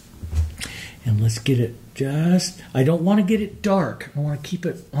 And let's get it just, I don't want to get it dark. I want to keep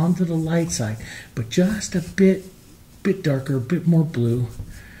it onto the light side, but just a bit darker, a bit more blue.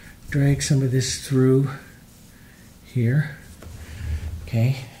 Drag some of this through here.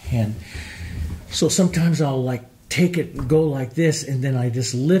 Okay, and so sometimes I'll like take it and go like this, and then I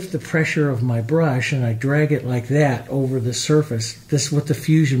just lift the pressure of my brush and I drag it like that over the surface. This is what the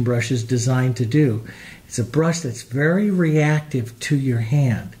Fusion brush is designed to do. It's a brush that's very reactive to your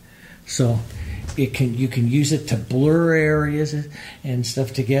hand. So you can use it to blur areas and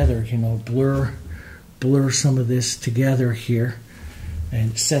stuff together, you know, blur some of this together here.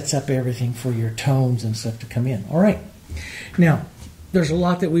 and it sets up everything for your tones and stuff to come in. All right. Now, there's a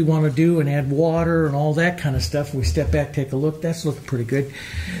lot that we want to do and add water and all that kind of stuff. We step back, take a look. That's looking pretty good.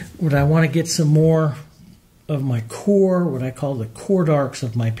 But I want to get some more of my core, what I call the core darks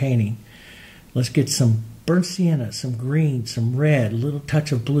of my painting. Let's get some burnt sienna, some green, some red, a little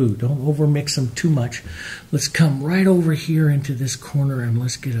touch of blue. Don't overmix them too much. Let's come right over here into this corner and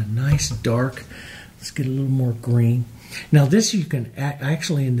let's get a nice dark. Let's get a little more green. Now this you can,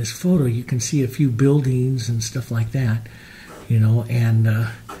 actually in this photo, you can see a few buildings and stuff like that. You know, and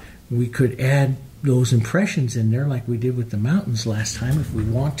we could add those impressions in there like we did with the mountains last time if we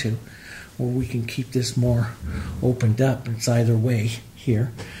want to, or we can keep this more opened up. It's either way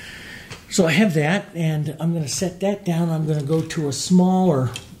here. So I have that, and I'm going to set that down. I'm going to go to a smaller,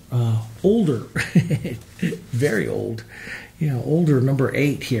 older, very old, older number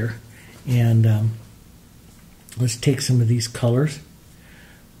 8 here, and let's take some of these colors,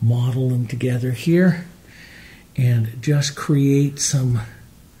 model them together here, and just create some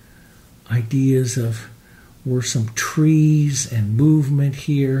ideas of where some trees and movement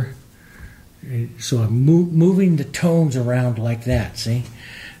here. So I'm moving the tones around like that, see?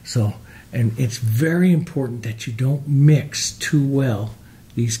 So, and it's very important that you don't mix too well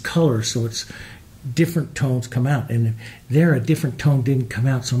these colors so it's different tones come out. And if there a different tone didn't come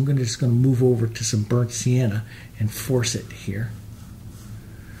out, so I'm just going to move over to some burnt sienna and force it here.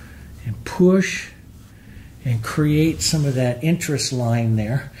 And push and create some of that interest line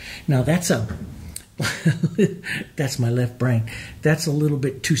there. Now that's that's my left brain. That's a little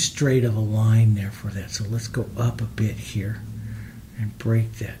bit too straight of a line there for that. So let's go up a bit here and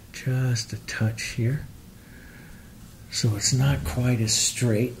break that just a touch here. So it's not quite as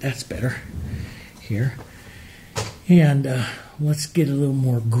straight. That's better here. And let's get a little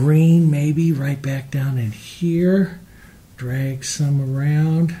more green maybe right back down in here. Drag some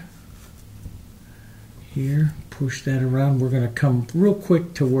around. Here, push that around. We're going to come real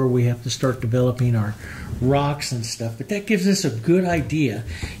quick to where we have to start developing our rocks and stuff, but that gives us a good idea,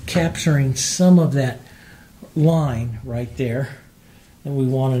 capturing some of that line right there that we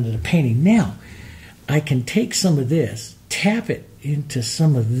want into the painting. Now, I can take some of this, tap it into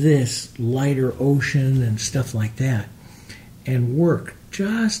some of this lighter ocean and stuff like that, and work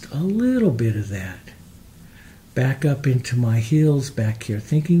just a little bit of that back up into my hills back here,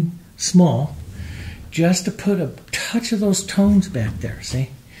 thinking small, just to put a touch of those tones back there, see?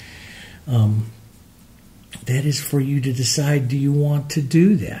 That is for you to decide, do you want to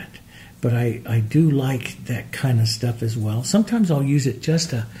do that? But I do like that kind of stuff as well. Sometimes I'll use it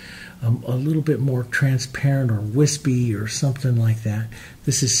just a little bit more transparent or wispy or something like that.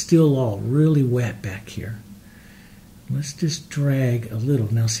 This is still all really wet back here. Let's just drag a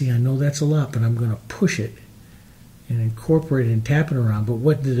little. Now see, I know that's a lot, but I'm going to push it and incorporate it and tap it around. But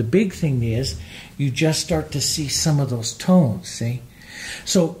what the big thing is, you just start to see some of those tones, see?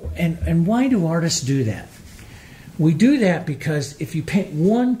 So, and why do artists do that? We do that because if you paint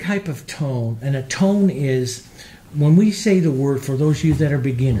one type of tone, and a tone is, when we say the word, for those of you that are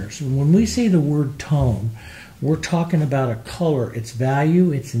beginners, when we say the word tone, we're talking about a color, its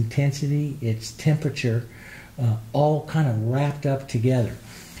value, its intensity, its temperature, all kind of wrapped up together.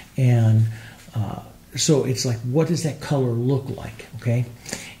 And so it's like, what does that color look like, okay?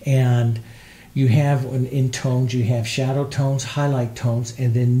 And you have, in tones, you have shadow tones, highlight tones,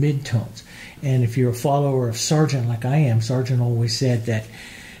 and then mid-tones. And if you're a follower of Sargent like I am, Sargent always said that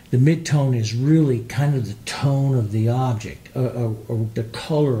the mid-tone is really kind of the tone of the object, or the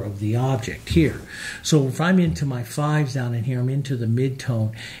color of the object here. So if I'm into my 5s down in here, I'm into the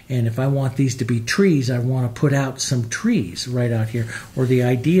mid-tone, and if I want these to be trees, I want to put out some trees right out here, or the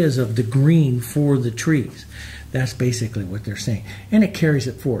ideas of the green for the trees. That's basically what they're saying. And it carries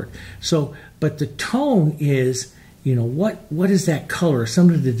it forward. So, but the tone is, you know, what is that color? Some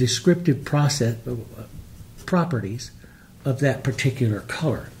of the descriptive properties of that particular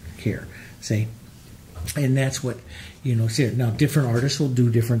color here, see? And that's what, you know, see. Now, different artists will do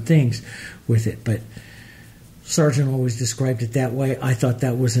different things with it, but Sargent always described it that way. I thought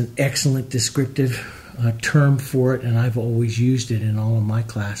that was an excellent descriptive term for it, and I've always used it in all of my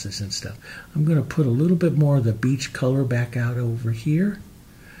classes and stuff. I'm going to put a little bit more of the beach color back out over here.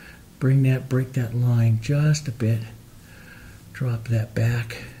 Break that line just a bit. Drop that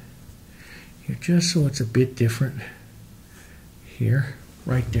back here, just so it's a bit different here,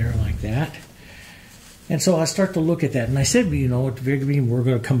 right there like that. And so I start to look at that, and I said, you know, at the very beginning, we're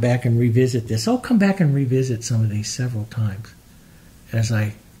going to come back and revisit this. I'll come back and revisit some of these several times as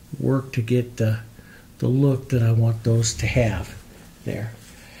I work to get the look that I want those to have there.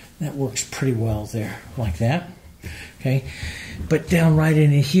 That works pretty well there, like that. okay? But down right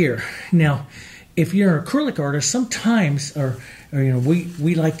in here. Now, if you're an acrylic artist, sometimes, or you know,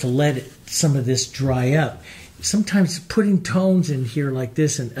 we like to let some of this dry up. Sometimes putting tones in here like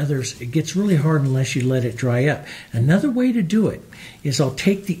this and others, it gets really hard unless you let it dry up. Another way to do it is I'll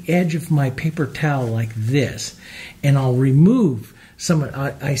take the edge of my paper towel like this, and I'll remove some.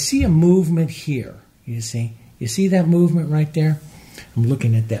 I see a movement here. You see that movement right there? I'm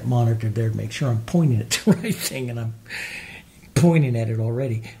looking at that monitor there to make sure I'm pointing at the right thing, and I'm pointing at it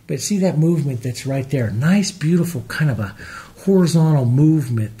already. But see that movement that's right there? Nice, beautiful, kind of a horizontal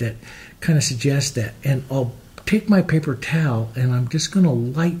movement that kind of suggests that. And I'll take my paper towel and I'm just going to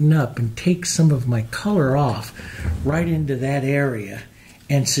lighten up and take some of my color off right into that area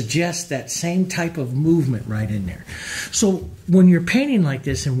and suggest that same type of movement right in there. So when you're painting like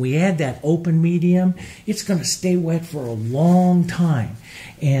this and we add that open medium, it's going to stay wet for a long time.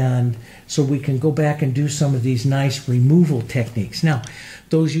 And so we can go back and do some of these nice removal techniques. Now,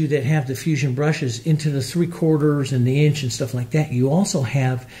 those of you that have the fusion brushes into the 3/4 and the inch and stuff like that, you also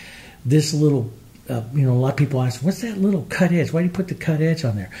have this little, you know, a lot of people ask, what's that little cut edge? Why do you put the cut edge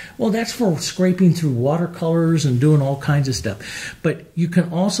on there? Well, that's for scraping through watercolors and doing all kinds of stuff. But you can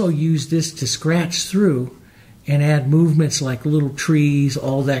also use this to scratch through and add movements like little trees,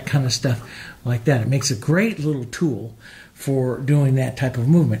 all that kind of stuff like that. It makes a great little tool for doing that type of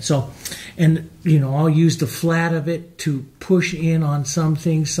movement. So, and you know, I'll use the flat of it to push in on some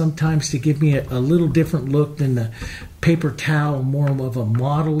things sometimes to give me a little different look than the paper towel, more of a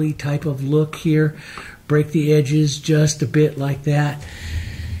model-y type of look here. Break the edges just a bit like that,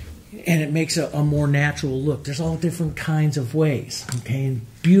 and it makes a more natural look. There's all different kinds of ways, okay, and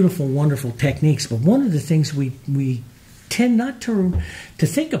beautiful, wonderful techniques. But one of the things we tend not to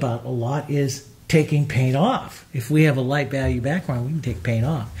think about a lot is taking paint off. If we have a light value background, we can take paint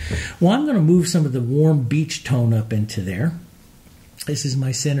off. Well, I'm going to move some of the warm beach tone up into there. This is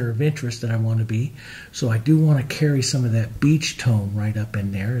my center of interest that I want to be. So I do want to carry some of that beach tone right up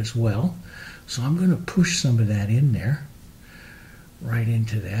in there as well. So I'm going to push some of that in there, right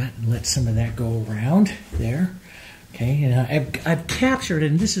into that, and let some of that go around there. Okay, and I've captured,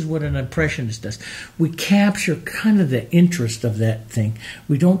 and this is what an impressionist does. We capture kind of the interest of that thing.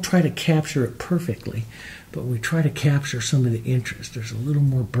 We don't try to capture it perfectly, but we try to capture some of the interest. There's a little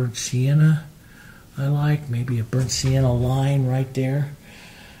more burnt sienna I like, maybe a burnt sienna line right there.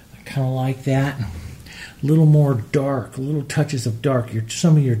 I kind of like that. A little more dark, little touches of dark.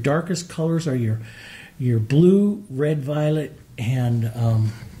 Some of your darkest colors are your blue, red, violet, and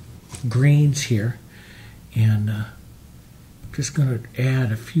greens here. And just going to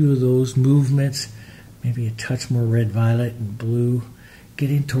add a few of those movements, maybe a touch more red, violet, and blue.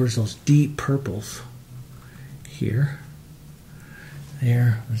 Getting towards those deep purples here.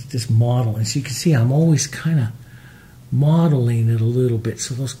 There, let's just model. And so you can see I'm always kind of modeling it a little bit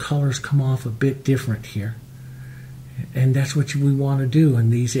so those colors come off a bit different here. And that's what we want to do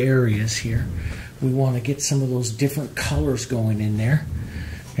in these areas here. We want to get some of those different colors going in there.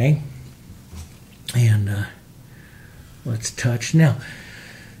 Okay? And let's touch. Now,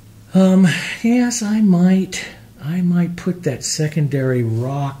 yes, I might put that secondary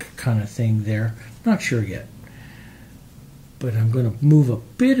rock kind of thing there. Not sure yet. But I'm going to move a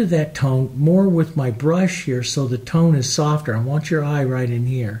bit of that tone more with my brush here so the tone is softer. I want your eye right in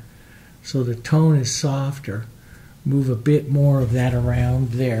here. So the tone is softer. Move a bit more of that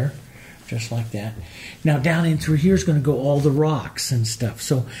around there, just like that. Now down in through here is going to go all the rocks and stuff.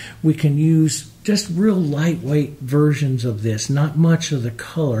 So we can use just real lightweight versions of this. Not much of the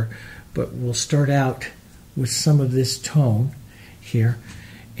color, but we'll start out with some of this tone here.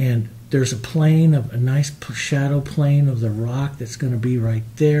 And there's a plane of a nice shadow plane of the rock that's going to be right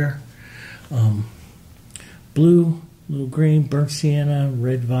there. Blue, little green, burnt sienna,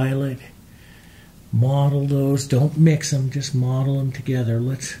 red, violet. Model those. Don't mix them. Just model them together.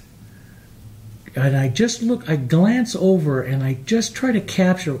 And I just look. I glance over and I just try to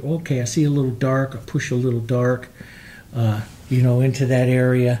capture. Okay, I see a little dark. I push a little dark, you know, into that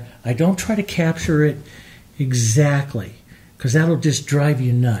area. I don't try to capture it exactly because that'll just drive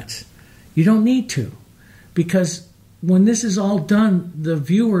you nuts. You don't need to, because when this is all done, the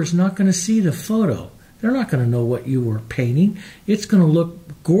viewer is not going to see the photo. They're not going to know what you were painting. It's going to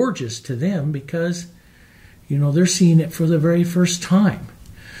look gorgeous to them because, you know, they're seeing it for the very first time.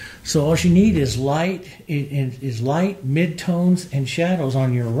 So all you need is light, mid-tones, and shadows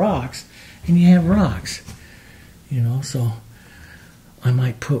on your rocks, and you have rocks. You know, so I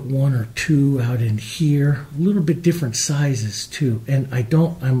might put one or two out in here, a little bit different sizes too. And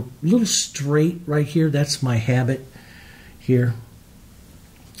I'm a little straight right here. That's my habit here.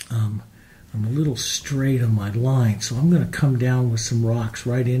 I'm a little straight on my line, so I'm going to come down with some rocks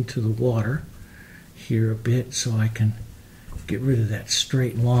right into the water here a bit so I can get rid of that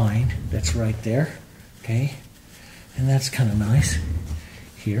straight line that's right there. Okay, and that's kind of nice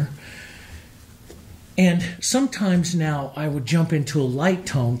here. And sometimes now I would jump into a light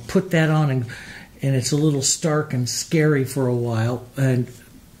tone, put that on, and it's a little stark and scary for a while. And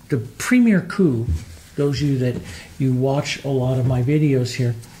the Premier Coup, those of you that you watch a lot of my videos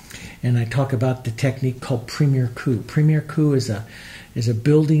here, and I talk about the technique called Premier Coup. Premier Coup is a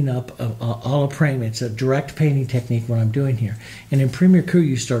building up of a frame. It's a direct painting technique, what I'm doing here. And in Premier Coup,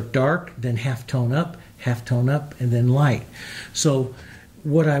 you start dark, then half tone up, and then light. So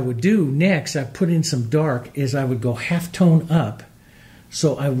what I would do next, I put in some dark, is I would go half tone up.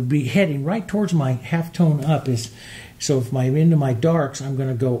 So I would be heading right towards my half tone up. So if I'm into my darks, I'm going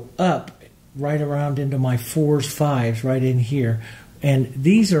to go up right around into my 4s, 5s, right in here. And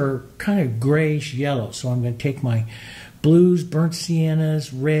these are kind of grayish yellow. So I'm going to take my blues, burnt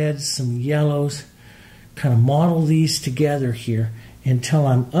siennas, reds, some yellows, kind of model these together here until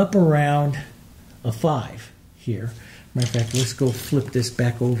I'm up around a 5 here. Matter of fact, let's go flip this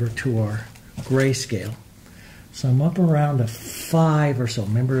back over to our grayscale. So I'm up around a 5 or so.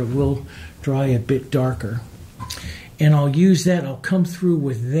 Remember, it will dry a bit darker. And I'll use that, I'll come through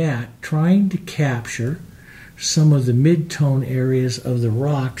with that, trying to capture some of the mid-tone areas of the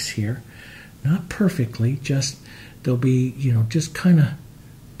rocks here. Not perfectly, just they'll be, just kind of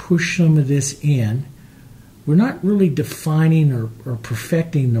push some of this in. We're not really defining or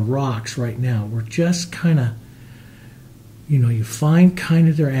perfecting the rocks right now. We're just kind of, you find kind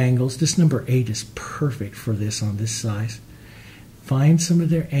of their angles. This number 8 is perfect for this on this size. Find some of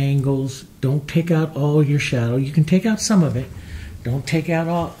their angles. Don't take out all your shadow. You can take out some of it. Don't take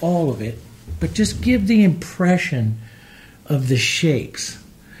out all of it. But just give the impression of the shapes.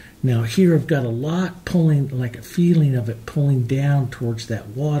 Now here I've got a lot pulling, like a feeling of it pulling down towards that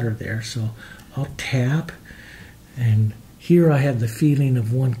water there. So I'll tap. And here I have the feeling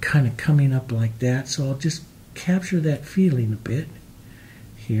of one kind of coming up like that. So I'll just capture that feeling a bit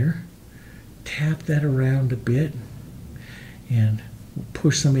here. Tap that around a bit. And we'll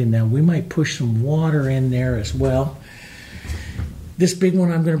push some in. Now we might push some water in there as well. This big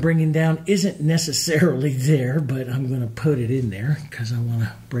one I'm going to bring in down isn't necessarily there, but I'm going to put it in there because I want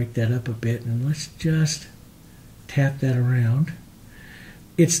to break that up a bit. And let's just tap that around.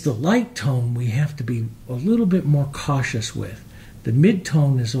 It's the light tone we have to be a little bit more cautious with. The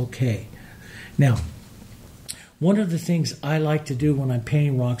mid-tone is okay. Now, one of the things I like to do when I'm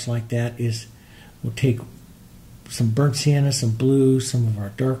painting rocks like that is we'll take some burnt sienna, some blue, some of our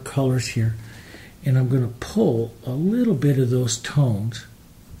dark colors here, and I'm going to pull a little bit of those tones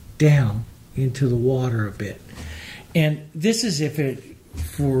down into the water a bit. And this is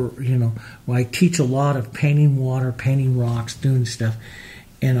well, I teach a lot of painting water, painting rocks, doing stuff,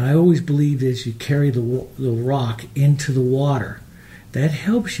 and I always believe as you carry the rock into the water, that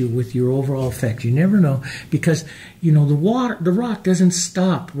helps you with your overall effect. You never know, because the rock doesn't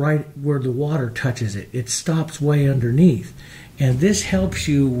stop right where the water touches it. It stops way underneath, and this helps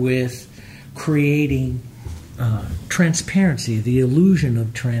you with creating transparency, the illusion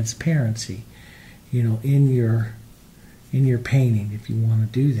of transparency, in your painting if you want to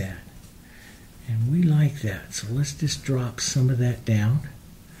do that. And we like that. So let's just drop some of that down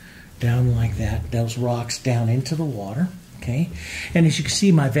like that. Those rocks down into the water. Okay, and as you can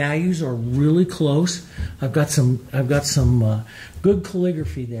see, my values are really close. I've got some good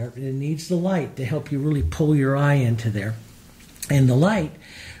calligraphy there. It needs the light to help you really pull your eye into there. And the light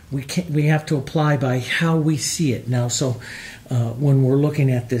we have to apply by how we see it. Now, so when we're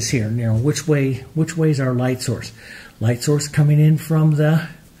looking at this here, which way is our light source? Light source coming in from the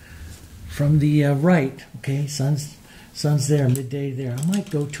right. Okay, sun's there, midday there. I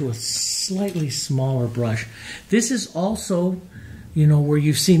might go to a slightly smaller brush. This is also, where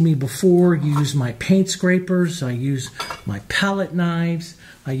you've seen me before. Use my paint scrapers. I use my palette knives.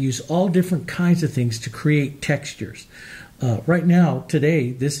 I use all different kinds of things to create textures. Right now,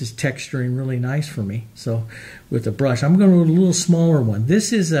 today, this is texturing really nice for me. So with a brush, I'm going to go a little smaller one.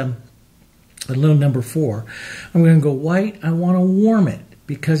 This is a little number 4. I'm going to go white. I want to warm it,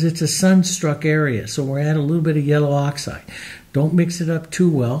 because it's a sun-struck area, so we're add a little bit of yellow oxide. Don't mix it up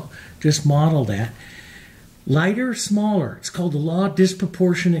too well, just model that. Lighter, smaller. It's called the law of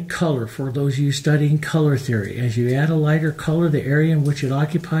disproportionate color for those of you studying color theory. As you add a lighter color, the area in which it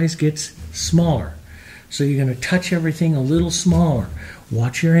occupies gets smaller. So you're going to touch everything a little smaller.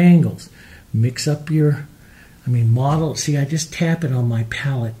 Watch your angles. Mix up model. See, I just tap it on my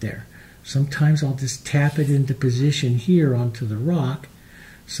palette there. Sometimes I'll just tap it into position here onto the rock.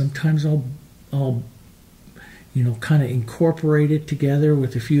 Sometimes I'll all, you know, kind of incorporate it together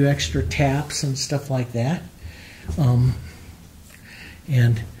with a few extra taps and stuff like that.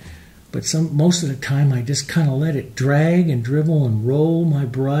 But most of the time I just kind of let it drag and dribble and roll my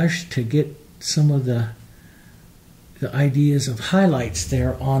brush to get some of the ideas of highlights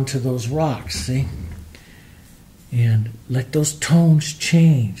there onto those rocks, see? And let those tones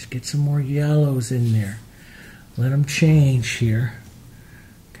change. Get some more yellows in there. Let them change here.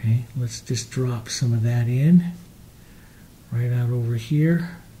 Okay, let's just drop some of that in. Right out over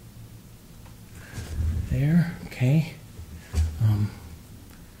here. There, okay.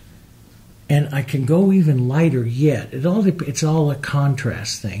 And I can go even lighter yet. It's all a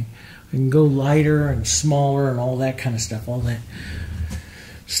contrast thing. I can go lighter and smaller and all that kind of stuff. All that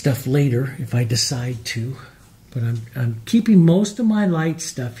stuff later if I decide to. But I'm keeping most of my light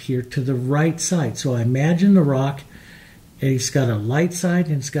stuff here to the right side. So I imagine the rock, it's got a light side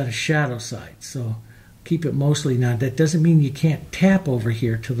and it's got a shadow side. So keep it mostly. Now that doesn't mean you can't tap over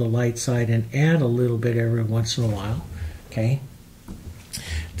here to the light side and add a little bit every once in a while. Okay.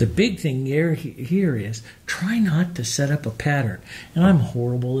 The big thing here is try not to set up a pattern. And I'm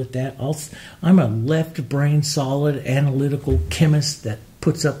horrible at that. I'm a left brain solid analytical chemist that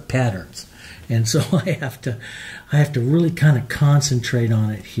puts up patterns. And so I have to really kind of concentrate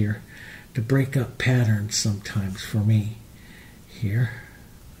on it here to break up patterns sometimes for me here.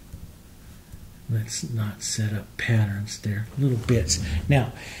 Let's not set up patterns there, little bits.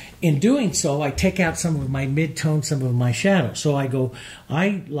 Now, in doing so, I take out some of my mid-tone, some of my shadow. So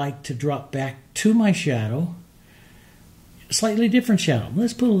I like to drop back to my shadow, slightly different shadow.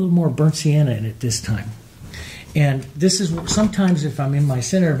 Let's put a little more burnt sienna in it this time. And this is sometimes if I'm in my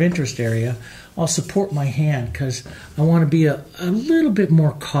center of interest area, I'll support my hand because I want to be a little bit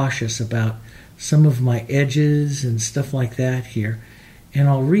more cautious about some of my edges and stuff like that here. And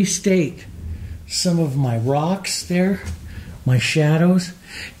I'll restate some of my rocks there, my shadows.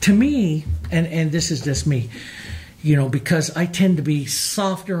 To me, and this is just me, you know, because I tend to be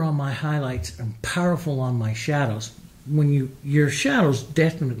softer on my highlights and powerful on my shadows. Your shadows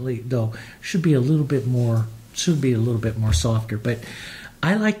definitely though should be a little bit more softer, but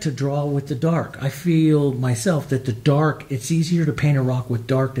I like to draw with the dark. I feel myself that the dark, it's easier to paint a rock with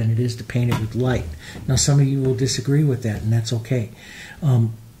dark than it is to paint it with light. Now some of you will disagree with that, and that's okay.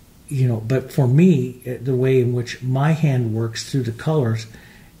 You know, but for me, the way in which my hand works through the colors,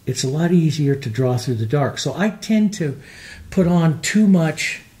 it's a lot easier to draw through the dark. So I tend to put on too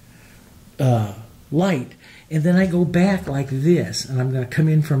much light, and then I go back like this, and I'm going to come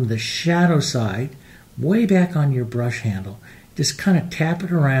in from the shadow side, way back on your brush handle. Just kind of tap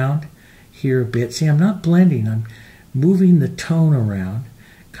it around here a bit. See, I'm not blending. I'm moving the tone around.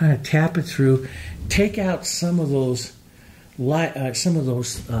 Kind of tap it through. Take out some of those highlights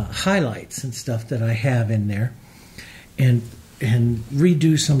and stuff that I have in there, and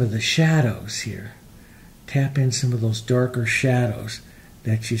redo some of the shadows here. Tap in some of those darker shadows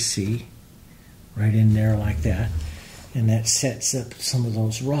that you see right in there like that, and that sets up some of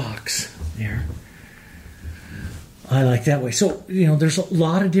those rocks there. I like that way. So, you know, there's a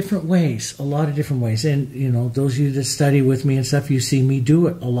lot of different ways, and, you know, those of you that study with me and stuff, you see me do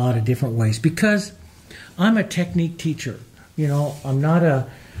it a lot of different ways because I'm a technique teacher. You know, I'm not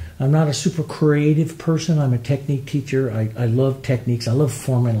a super creative person. I'm a technique teacher. I love techniques. I love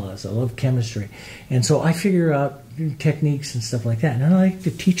formulas. I love chemistry. And so I figure out techniques and stuff like that. And I like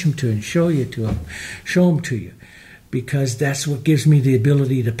to teach them to and show them to you because that's what gives me the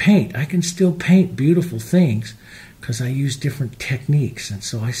ability to paint. I can still paint beautiful things because I use different techniques. And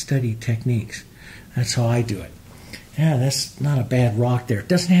so I study techniques. That's how I do it. Yeah, that's not a bad rock there. It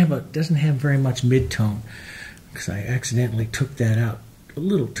doesn't have very much mid-tone because I accidentally took that out a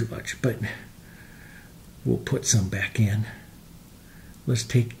little too much, but we'll put some back in. Let's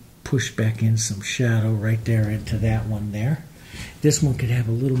push back in some shadow right there into that one there. This one could have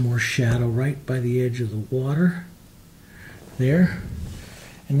a little more shadow right by the edge of the water there,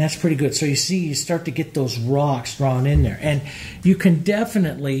 and that's pretty good. So you see, you start to get those rocks drawn in there, and you can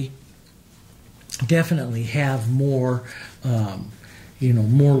definitely have more you know,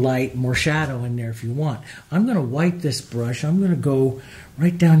 more light, more shadow in there if you want. I'm going to wipe this brush. I'm going to go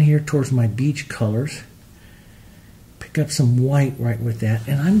right down here towards my beach colors. Pick up some white right with that.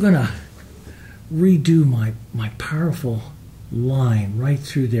 And I'm going to redo my powerful line right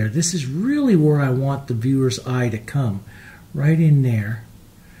through there. This is really where I want the viewer's eye to come. Right in there.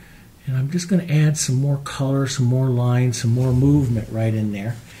 And I'm just going to add some more color, some more lines, some more movement right in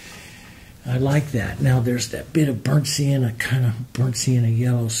there. I like that. Now there's that bit of burnt sienna, kind of burnt sienna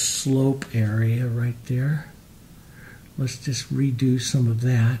yellow slope area right there. Let's just redo some of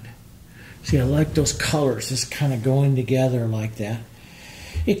that. See, I like those colors just kind of going together like that.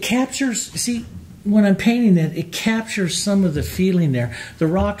 It captures, see, when I'm painting that, it captures some of the feeling there. The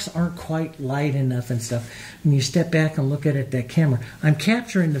rocks aren't quite light enough and stuff. When you step back and look at it, that camera, I'm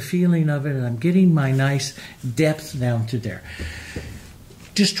capturing the feeling of it, and I'm getting my nice depth down to there.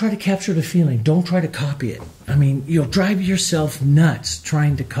 Just try to capture the feeling. Don't try to copy it. I mean, you'll drive yourself nuts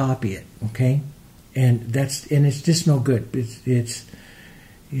trying to copy it, okay? And it's just no good.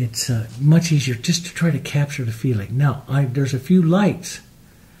 It's much easier just to try to capture the feeling. Now, there's a few lights.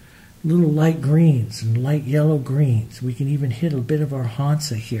 Little light greens and light yellow greens. We can even hit a bit of our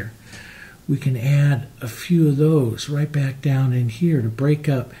Hansa here. We can add a few of those right back down in here to break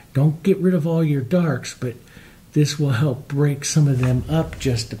up. Don't get rid of all your darks, but this will help break some of them up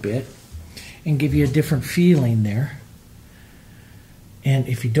just a bit and give you a different feeling there. And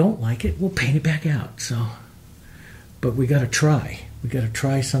if you don't like it, we'll paint it back out. But we got to try. We got to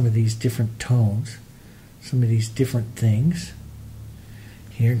try some of these different tones, some of these different things.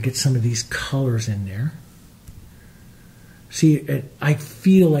 Here, get some of these colors in there. See, I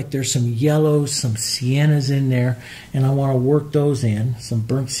feel like there's some yellows, some siennas in there, and I want to work those in. Some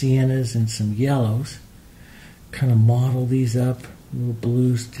burnt siennas and some yellows. Kind of model these up, little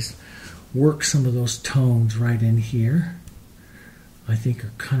blues. Just work some of those tones right in here. I think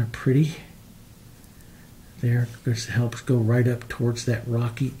are kind of pretty. There, this helps go right up towards that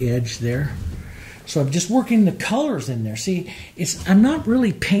rocky edge there. So I'm just working the colors in there. See, I'm not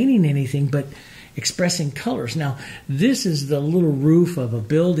really painting anything but expressing colors. Now, this is the little roof of a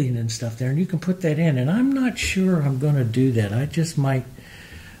building and stuff there, and you can put that in. And I'm not sure I'm going to do that. I just might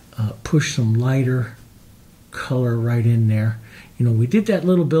push some lighter color right in there. You know, we did that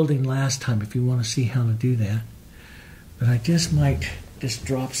little building last time if you want to see how to do that. But I just might just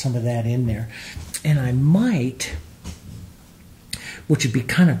drop some of that in there. And I might, which would be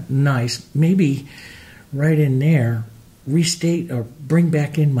kind of nice, maybe right in there, restate or bring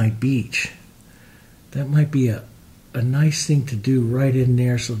back in my beach. That might be a nice thing to do right in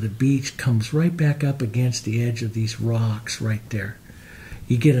there so the beach comes right back up against the edge of these rocks right there.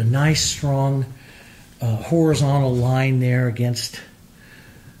 You get a nice strong horizontal line there against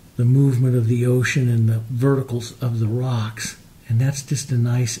the movement of the ocean and the verticals of the rocks. And that's just a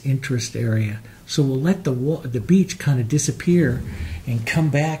nice interest area. So we'll let the beach kind of disappear and come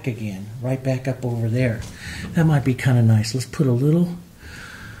back again, right back up over there. That might be kind of nice. Let's put a little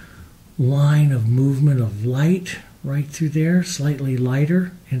line of movement of light right through there, slightly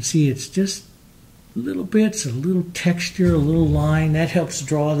lighter. And see, it's just little bits, a little texture, a little line. That helps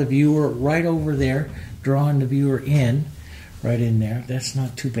draw the viewer right over there, drawing the viewer in, right in there. That's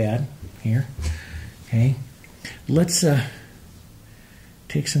not too bad here. Okay, let's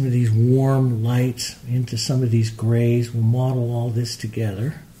take some of these warm lights into some of these grays. We'll model all this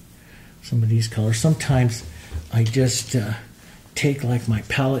together. Some of these colors. Sometimes I just take like my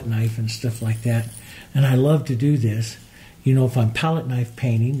palette knife and stuff like that. And I love to do this. You know, if I'm palette knife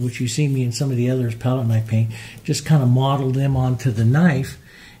painting, which you see me in some of the others palette knife paint, just kind of model them onto the knife.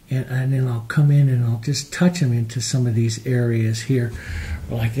 And then I'll come in and I'll just touch them into some of these areas here.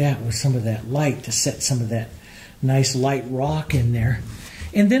 Like that with some of that light to set some of that nice light rock in there.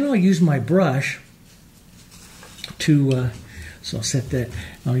 And then I'll use my brush to, so I'll set that,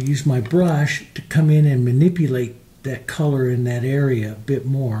 I'll use my brush to come in and manipulate that color in that area a bit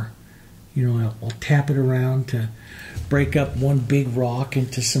more. You know, I'll tap it around to break up one big rock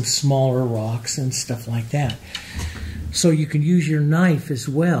into some smaller rocks and stuff like that. So you can use your knife as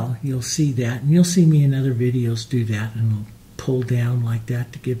well. You'll see that. And you'll see me in other videos do that. And I'll pull down like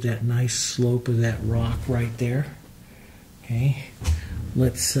that to give that nice slope of that rock right there. Okay.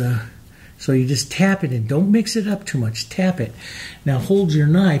 Let's, so you just tap it and don't mix it up too much. Tap it. Now hold your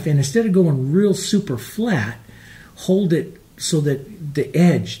knife and instead of going real super flat, hold it so that the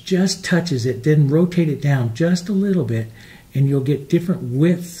edge just touches it. Then rotate it down just a little bit and you'll get different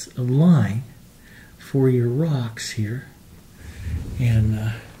widths of line for your rocks here.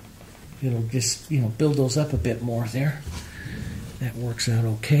 And it'll just, you know, build those up a bit more there. That works out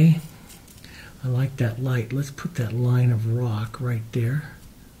okay. I like that light. Let's put that line of rock right there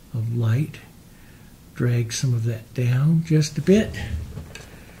of light. Drag some of that down just a bit.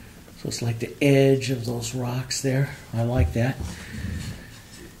 So it's like the edge of those rocks there. I like that.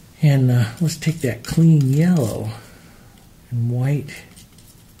 And let's take that clean yellow and white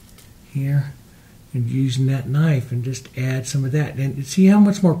here and using that knife and just add some of that. And see how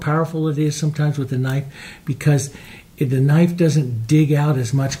much more powerful it is sometimes with the knife because the knife doesn't dig out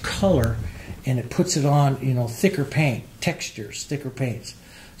as much color and it puts it on, you know, thicker paint, textures, thicker paints.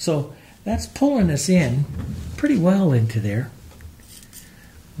 So that's pulling us in pretty well into there.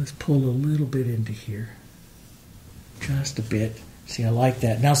 Let's pull a little bit into here. Just a bit. See, I like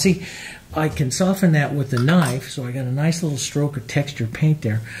that. Now see, I can soften that with the knife, so I got a nice little stroke of texture paint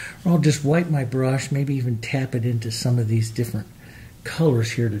there. Or I'll just wipe my brush, maybe even tap it into some of these different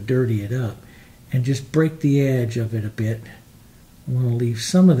colors here to dirty it up, and just break the edge of it a bit. I want to leave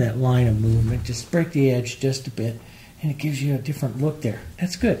some of that line of movement, just break the edge just a bit, and it gives you a different look there.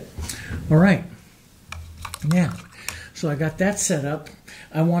 That's good. All right. Now, so I got that set up.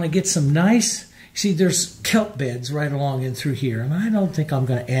 I want to get some nice, see there's kelp beds right along in through here, and I don't think I'm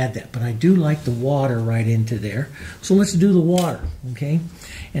going to add that, but I do like the water right into there. So let's do the water, okay?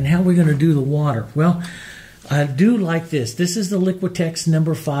 And how are we going to do the water? Well, I do like this. This is the Liquitex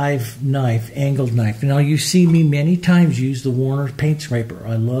number 5 knife, angled knife. Now you see me many times use the Warner paint scraper.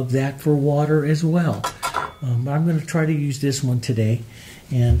 I love that for water as well. But I'm going to try to use this one today,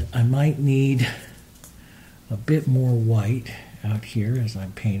 and I might need a bit more white out here as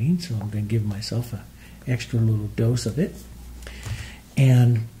I'm painting, so I'm going to give myself an extra little dose of it.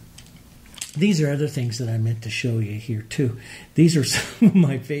 And these are other things that I meant to show you here too. These are some of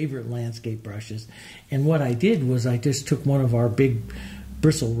my favorite landscape brushes, and what I did was I just took one of our big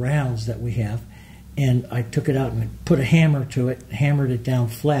bristle rounds that we have, and I took it out and put a hammer to it, hammered it down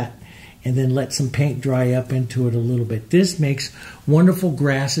flat, and then let some paint dry up into it a little bit. This makes wonderful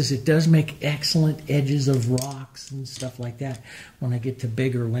grasses. It does make excellent edges of rocks and stuff like that when I get to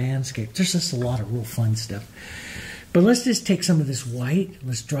bigger landscapes. There's just a lot of real fun stuff. But let's just take some of this white,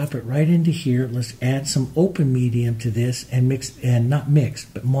 let's drop it right into here. Let's add some open medium to this and mix, and not mix,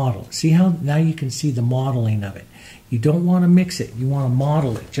 but model. See how now you can see the modeling of it. You don't want to mix it, you want to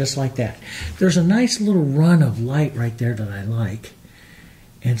model it just like that. There's a nice little run of light right there that I like.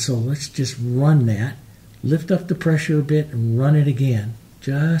 And so let's just run that, lift up the pressure a bit and run it again,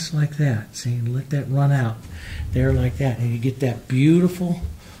 just like that. See, let that run out there like that, and you get that beautiful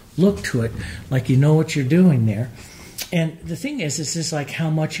look to it, like you know what you're doing there. And the thing is, it's just like how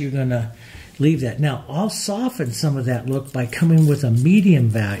much you're going to leave that. Now, I'll soften some of that look by coming with a medium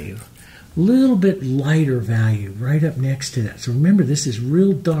value, a little bit lighter value right up next to that. So remember, this is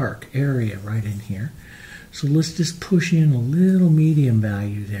real dark area right in here. So let's just push in a little medium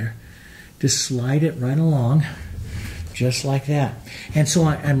value there. Just slide it right along, just like that. And so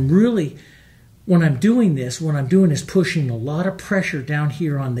I'm really, when I'm doing this, what I'm doing is pushing a lot of pressure down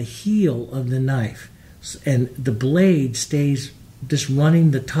here on the heel of the knife. And the blade stays just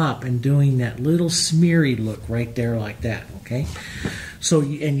running the top and doing that little smeary look right there like that, okay? So,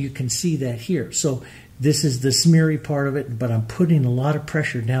 and you can see that here. So this is the smeary part of it, but I'm putting a lot of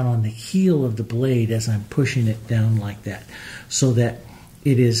pressure down on the heel of the blade as I'm pushing it down like that, so that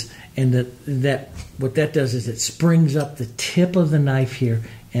it is, and that what that does is it springs up the tip of the knife here,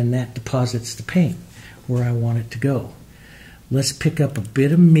 and that deposits the paint where I want it to go. Let's pick up a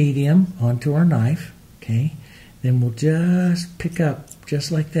bit of medium onto our knife, okay? Then we'll just pick up,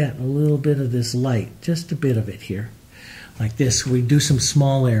 just like that, a little bit of this light, just a bit of it here. Like this, we do some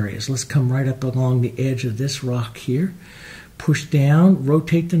small areas. Let's come right up along the edge of this rock here. Push down,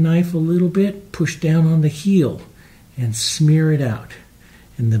 rotate the knife a little bit, push down on the heel, and smear it out.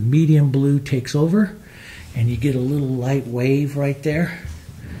 And the medium blue takes over, and you get a little light wave right there.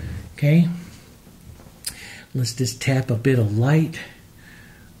 Okay? Let's just tap a bit of light.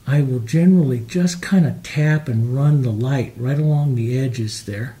 I will generally just kind of tap and run the light right along the edges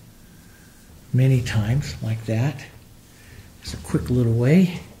there. Many times, like that. It's a quick little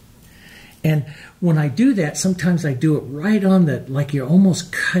way. And when I do that, sometimes I do it right on the, like you're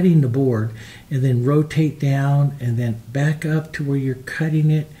almost cutting the board, and then rotate down and then back up to where you're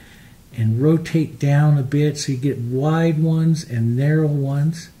cutting it and rotate down a bit so you get wide ones and narrow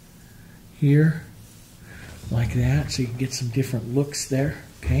ones here, like that, so you can get some different looks there,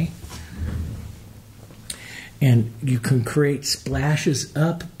 okay? And you can create splashes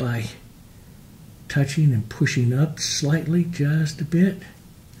up by touching and pushing up slightly, just a bit,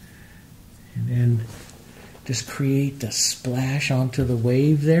 and then just create the splash onto the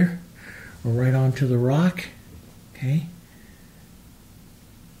wave there, or right onto the rock, okay?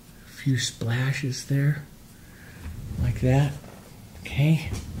 A few splashes there, like that, okay?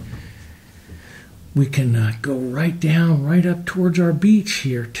 We can go right down, right up towards our beach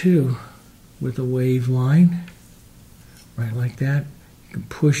here too, with a wave line, right like that. You can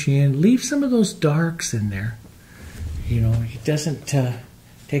push in, leave some of those darks in there. You know, it doesn't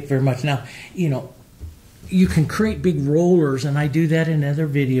take very much. Now, you know, you can create big rollers, and I do that in other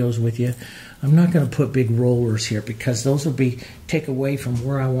videos with you. I'm not going to put big rollers here because those will take away from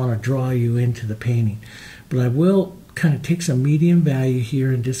where I want to draw you into the painting. But I will kind of take some medium value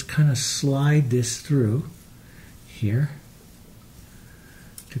here and just kind of slide this through here.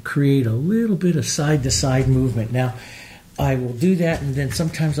 to create a little bit of side-to-side movement. Now, I will do that, and then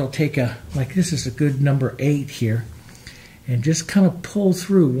sometimes I'll take like this is a good number 8 here, and just kind of pull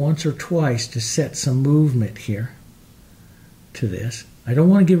through once or twice to set some movement here to this. I don't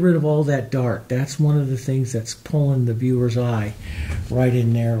want to get rid of all that dark. That's one of the things that's pulling the viewer's eye right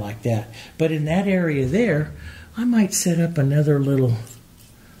in there like that. But in that area there, I might set up another little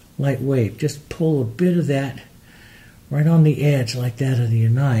light wave. Just pull a bit of that right on the edge like that of your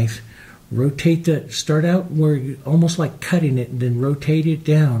knife. Rotate the, start out where you almost like cutting it, and then rotate it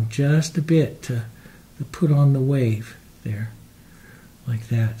down just a bit to put on the wave there like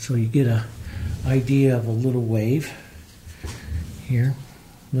that. So you get a idea of a little wave. Here,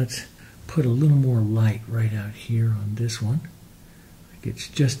 let's put a little more light right out here on this one. Like it's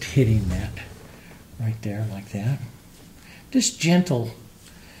just hitting that right there like that. Just gentle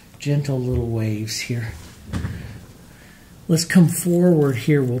little waves here. Let's come forward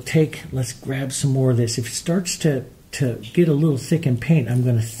here. Let's grab some more of this. If it starts to get a little thick in paint, I'm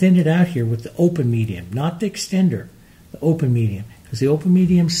going to thin it out here with the open medium, not the extender, the open medium, because the open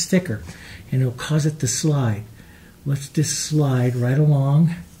medium's thicker and it'll cause it to slide. Let's just slide right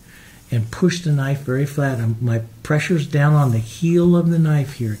along and push the knife very flat. My pressure's down on the heel of the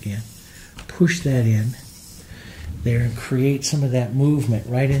knife here again. Push that in there and create some of that movement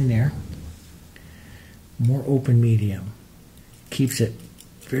right in there. More open medium. Keeps it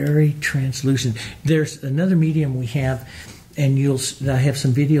very translucent. There's another medium we have, and I have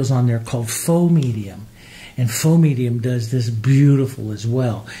some videos on there called faux medium. And faux medium does this beautiful as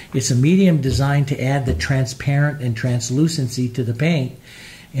well. It's a medium designed to add the transparent and translucency to the paint.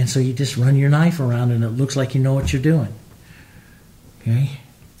 And so you just run your knife around and it looks like you know what you're doing. Okay?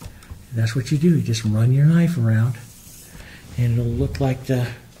 That's what you do. You just run your knife around and it'll look like the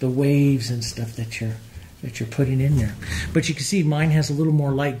waves and stuff that you're putting in there. But you can see mine has a little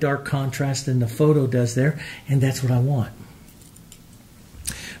more light dark contrast than the photo does there, and that's what I want.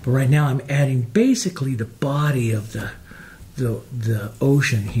 But right now I'm adding basically the body of the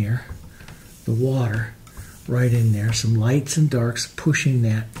ocean here, the water, right in there. Some lights and darks, pushing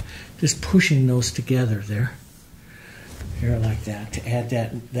that, just pushing those together there. Here like that, to add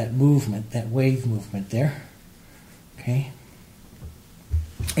that movement, that wave movement there. Okay?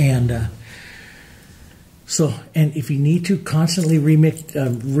 And and if you need to constantly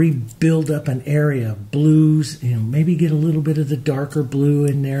rebuild up an area of blues, maybe get a little bit of the darker blue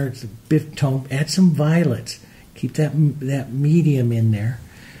in there. It's a bit tone. Add some violets. Keep that medium in there,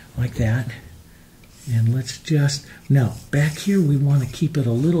 like that. And let's just now back here we want to keep it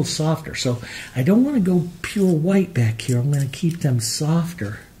a little softer. So I don't want to go pure white back here. I'm going to keep them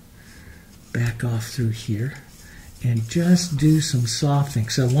softer. Back off through here. And just do some softening.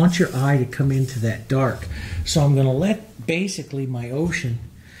 So I want your eye to come into that dark. So I'm going to let basically my ocean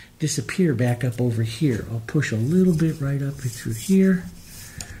disappear back up over here. I'll push a little bit right up through here,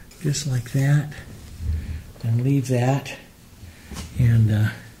 just like that, and leave that.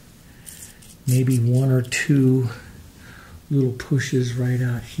 And maybe 1 or 2 little pushes right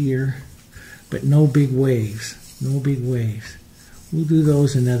out here, but no big waves. No big waves. We'll do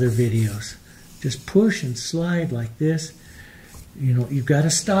those in other videos. Just push and slide like this. You've got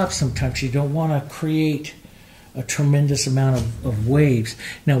to stop sometimes. You don't want to create a tremendous amount of waves.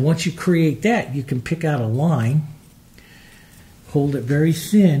 Now, once you create that, you can pick out a line, hold it very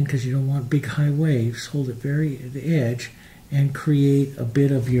thin because you don't want big high waves, hold it very at the edge, and create a bit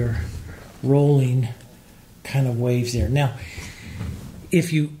of your rolling kind of waves there. Now,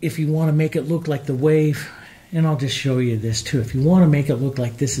 if you want to make it look like the wave, and I'll just show you this too. If you want to make it look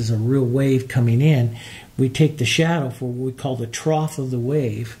like this is a real wave coming in, we take the shadow for what we call the trough of the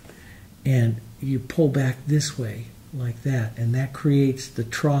wave, and you pull back this way like that, and that creates the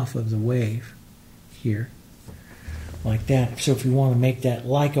trough of the wave here, like that. So if you want to make that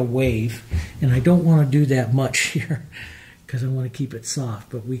like a wave, and I don't want to do that much here because I want to keep it soft,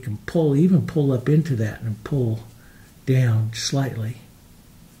 but we can even pull up into that and pull down slightly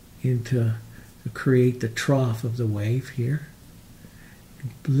into to create the trough of the wave here.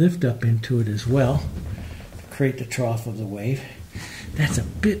 Lift up into it as well to create the trough of the wave. That's a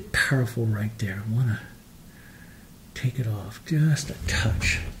bit powerful right there. I want to take it off just a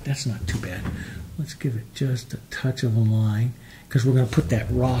touch. That's not too bad. Let's give it just a touch of a line because we're going to put that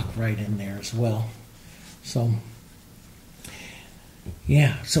rock right in there as well. So,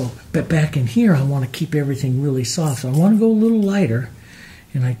 yeah. But back in here, I want to keep everything really soft. So I want to go a little lighter.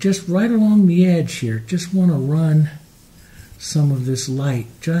 And I just, right along the edge here, just want to run some of this light,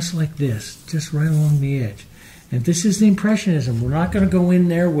 just like this, just right along the edge. And this is the Impressionism. We're not going to go in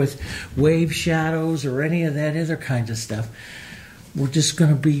there with wave shadows or any of that other kinds of stuff. we're just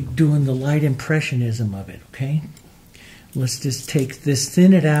going to be doing the light impressionism of it, okay? Let's just take this,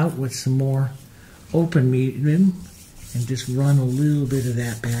 thin it out with some more open medium, and just run a little bit of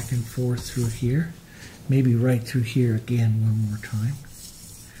that back and forth through here. Maybe right through here again one more time.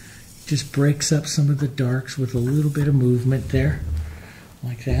 Just breaks up some of the darks with a little bit of movement there,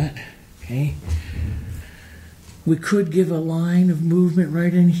 like that, okay? We could give a line of movement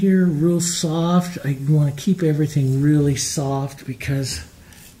right in here, real soft. I want to keep everything really soft because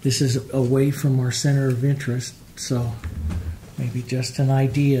this is away from our center of interest, so maybe just an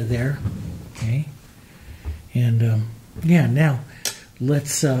idea there, okay? And yeah, now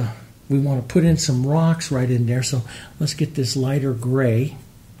let's, we want to put in some rocks right in there, so let's get this lighter gray.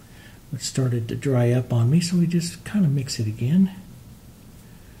 It started to dry up on me, so we just kind of mix it again.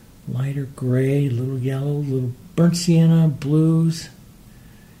 Lighter gray, little yellow, little burnt sienna, blues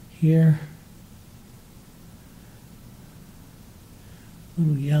here.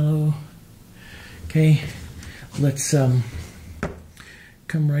 Little yellow. Okay, let's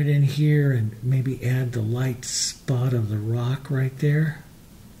come right in here and maybe add the light spot of the rock right there.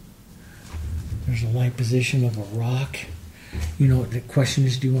 There's a light position of a rock. You know, the question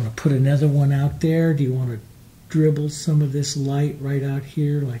is, do you want to put another one out there? Do you want to dribble some of this light right out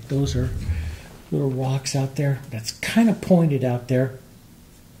here? Like those are little rocks out there. That's kind of pointed out there.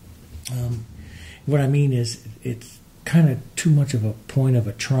 What I mean is it's kind of too much of a point of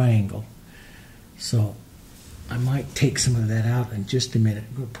a triangle. So I might take some of that out in just a minute.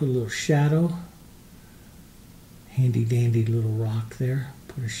 I'm going to put a little shadow. Handy dandy little rock there.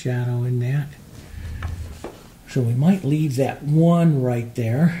 Put a shadow in that. So we might leave that one right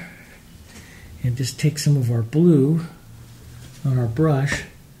there and just take some of our blue on our brush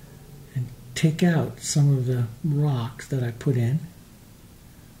and take out some of the rocks that I put in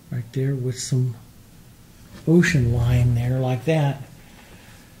right there with some ocean line there like that.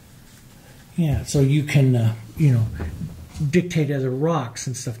 Yeah, so you can, you know, dictate other rocks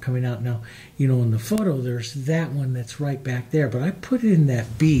and stuff coming out. Now, you know, in the photo there's that one that's right back there, but I put in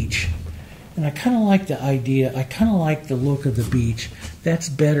that beach. And I kind of like the idea, I kind of like the look of the beach. That's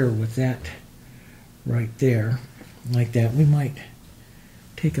better with that right there, like that. We might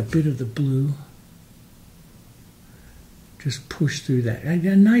take a bit of the blue, just push through that.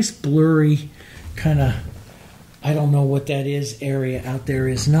 A nice blurry kind of, I don't know what that is, area out there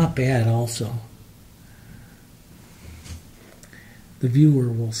is not bad also. The viewer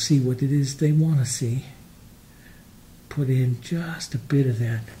will see what it is they want to see. Put in just a bit of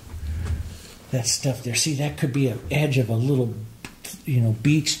that stuff there. See, that could be an edge of a little, you know,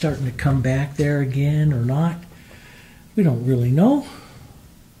 beach starting to come back there again or not. We don't really know.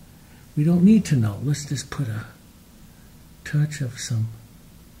 We don't need to know. Let's just put a touch of some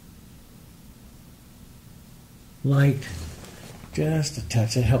light, just a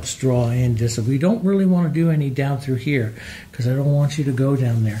touch. That helps draw in just, we don't really want to do any down through here because I don't want you to go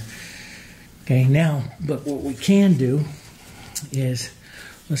down there. Okay, now, but what we can do is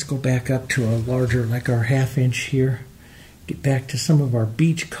let's go back up to a larger, like our 1/2 inch here. Get back to some of our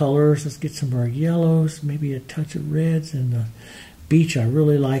beach colors. Let's get some of our yellows, maybe a touch of reds. And the beach I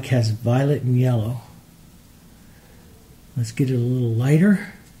really like has violet and yellow. Let's get it a little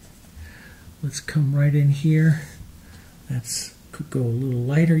lighter. Let's come right in here. That's could go a little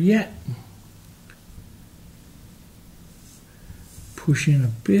lighter yet. Push in a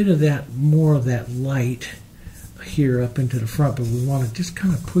bit of that, more of that light here up into the front, but we want to just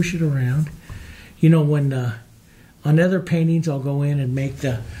kind of push it around. You know, when on other paintings I'll go in and make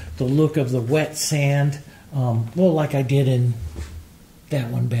the look of the wet sand, well, like I did in that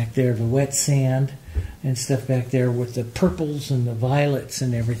one back there, the wet sand and stuff back there with the purples and the violets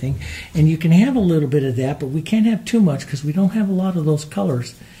and everything. And you can have a little bit of that, but we can't have too much because we don't have a lot of those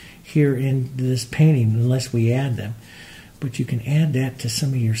colors here in this painting unless we add them. But you can add that to some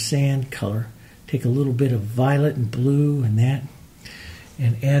of your sand color. Take a little bit of violet and blue and that,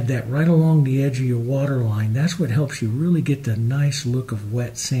 and add that right along the edge of your water line. That's what helps you really get the nice look of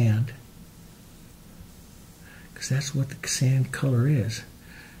wet sand. Because that's what the sand color is.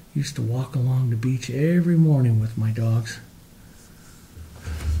 I used to walk along the beach every morning with my dogs.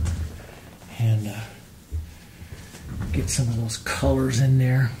 And get some of those colors in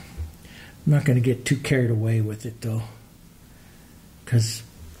there. I'm not going to get too carried away with it though, because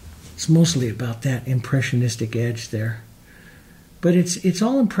it's mostly about that impressionistic edge there. But it's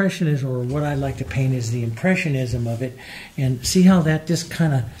all impressionism, or what I like to paint is the impressionism of it. And see how that just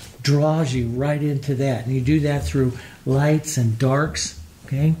kind of draws you right into that. And you do that through lights and darks,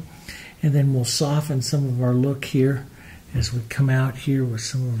 okay? And then we'll soften some of our look here as we come out here with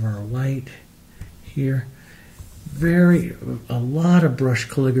some of our light here. a lot of brush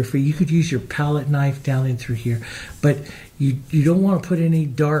calligraphy. You could use your palette knife down in through here, but you don't want to put any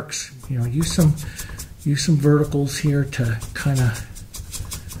darks. You know, use some verticals here to kind of,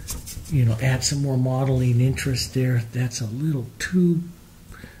 you know, add some more modeling interest there. That's a little too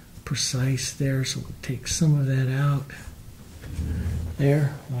precise there, so we'll take some of that out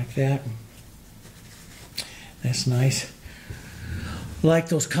there, like that. That's nice. Like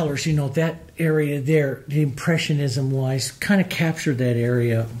those colors, you know, that area there, the impressionism wise, kind of captured that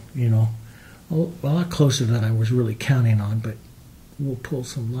area, you know, a lot closer than I was really counting on. But we'll pull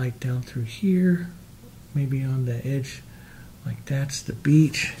some light down through here, maybe on the edge, like that's the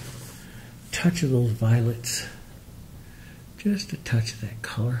beach. Touch of those violets, just a touch of that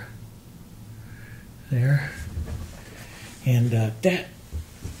color there. And that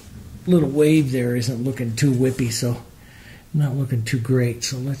little wave there isn't looking too whippy, so not looking too great.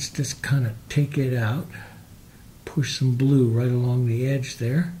 So let's just kind of take it out, push some blue right along the edge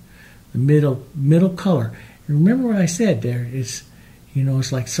there, the middle color. And remember what I said there is, you know,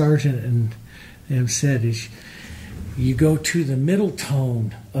 it's like Sargent and them said, is you go to the middle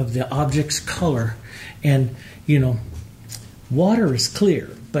tone of the object's color. And you know, water is clear,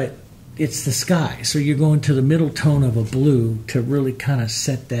 but it's the sky, so you're going to the middle tone of a blue to really kind of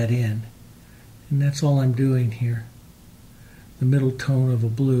set that in. And that's all I'm doing here. The middle tone of a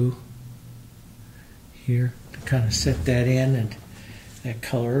blue here to kind of set that in, and that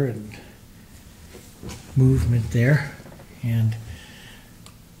color and movement there. And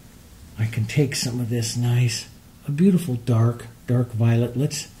I can take some of this nice, a beautiful dark violet.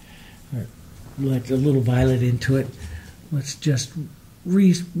 Let's let a little violet into it. Let's just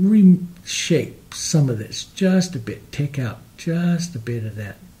reshape some of this just a bit. Take out just a bit of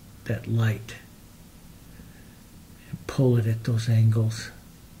that light and pull it at those angles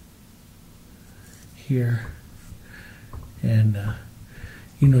here. And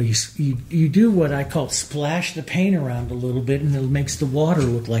you know, you do what I call splash the paint around a little bit, and it makes the water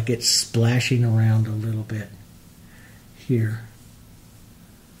look like it's splashing around a little bit here.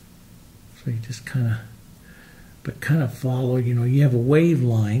 So you just kind of follow, you know, you have a wave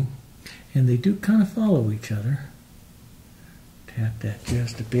line, and they do kind of follow each other. Tap that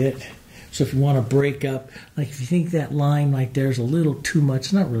just a bit. So if you want to break up, like if you think that line right there is a little too much,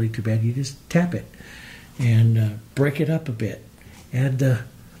 it's not really too bad, you just tap it and break it up a bit. Add the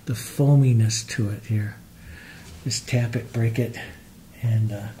foaminess to it here. Just tap it, break it,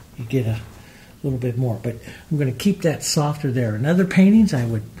 and you get a little bit more. But I'm going to keep that softer there. In other paintings, I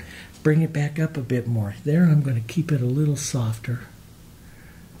would bring it back up a bit more. There, I'm going to keep it a little softer.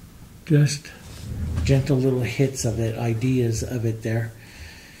 Just gentle little hits of it, ideas of it there.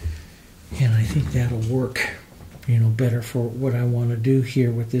 And I think that'll work, you know, better for what I want to do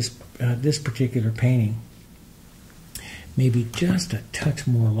here with this particular painting. Maybe just a touch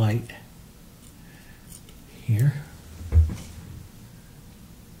more light here.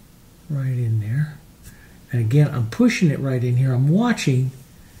 Right in there. And again, I'm pushing it right in here. I'm watching,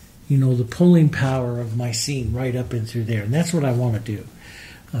 you know, the pulling power of my scene right up in through there. And that's what I want to do.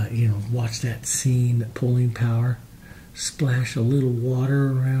 You know, watch that scene, the pulling power. Splash a little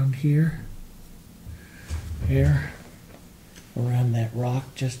water around here. There. Around that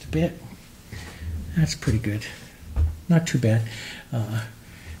rock just a bit. That's pretty good. Not too bad.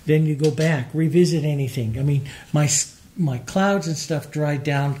 Then you go back, revisit anything. I mean, my clouds and stuff dried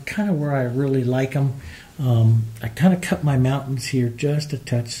down kind of where I really like them. I kind of cut my mountains here just a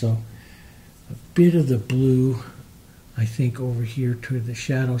touch, so a bit of the blue, I think, over here to the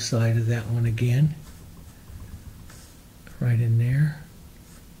shadow side of that one again. Right in there.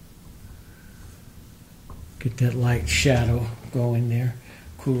 Get that light shadow going there,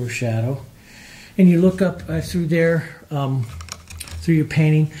 cooler shadow. And you look up through there, through your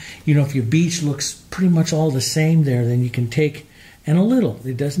painting. You know, if your beach looks pretty much all the same there, then you can take, and a little,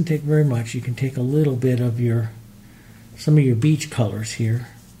 it doesn't take very much, you can take a little bit of some of your beach colors here,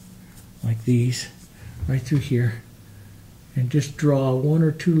 like these, right through here, and just draw one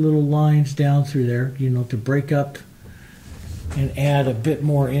or two little lines down through there, you know, to break up and add a bit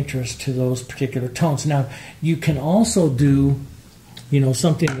more interest to those particular tones. Now, you can also do, you know,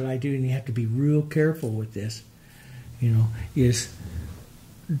 something that I do, and you have to be real careful with this, you know, is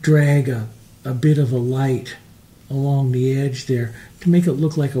drag a bit of a light along the edge there to make it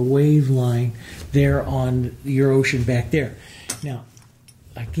look like a wave line there on your ocean back there. Now,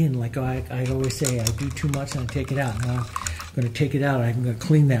 again, like I always say, I do too much and I take it out. Now I'm going to take it out. I'm going to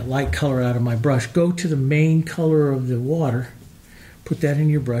clean that light color out of my brush. Go to the main color of the water, put that in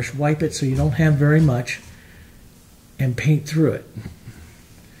your brush, wipe it so you don't have very much, and paint through it.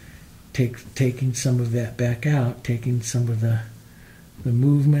 taking some of that back out, taking some of the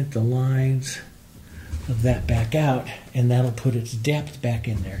movement, the lines of that back out, and that'll put its depth back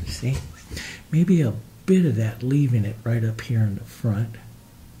in there. See? Maybe a bit of that, leaving it right up here in the front.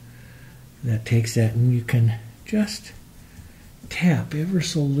 That takes that, and you can just tap ever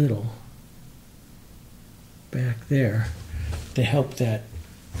so little back there to help that,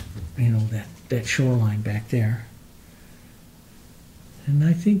 you know, that shoreline back there. And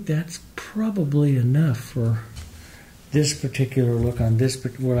I think that's probably enough for this particular look on this,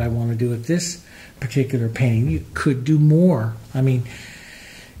 what I want to do with this particular painting. You could do more. I mean,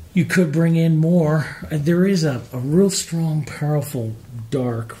 you could bring in more. There is a real strong, powerful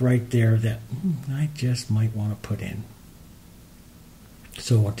dark right there that I just might want to put in.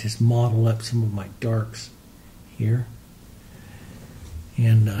 So I'll just model up some of my darks here.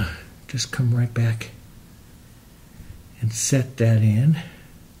 And just come right back and set that in.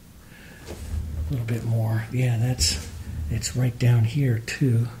 A little bit more. Yeah, it's right down here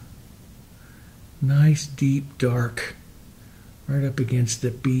too. Nice, deep, dark. Right up against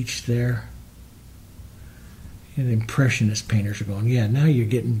the beach there. And Impressionist painters are going, yeah, now you're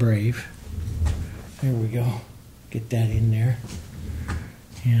getting brave. There we go. Get that in there.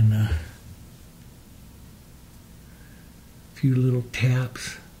 And a few little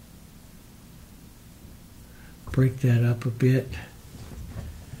taps. Break that up a bit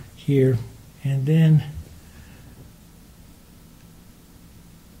here. And then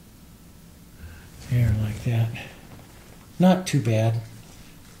there, like that. Not too bad.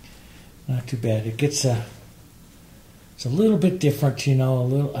 Not too bad. It gets it's a little bit different, you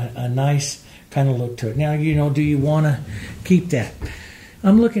know, a nice kind of look to it. Now, you know, do you want to keep that?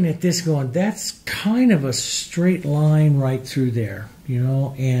 I'm looking at this going, that's kind of a straight line right through there, you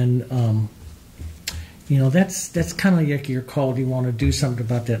know, and you know, that's kind of like your call. Do you want to do something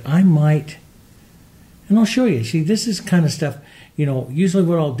about that? I might, and I'll show you. See, this is kind of stuff, you know, usually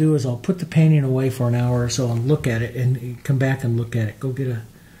what I'll do is I'll put the painting away for an hour or so and look at it and come back and look at it. Go get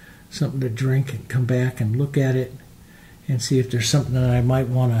something to drink and come back and look at it and see if there's something that I might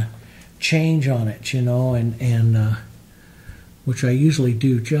want to change on it, you know, and which I usually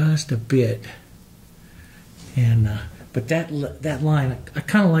do just a bit. And but that line, I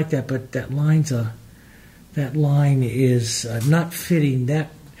kind of like that, but that line is not fitting that,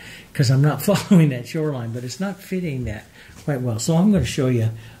 because I'm not following that shoreline, but it's not fitting that quite well. So I'm going to show you.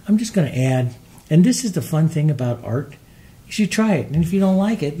 I'm just going to add, and this is the fun thing about art, is you try it, and if you don't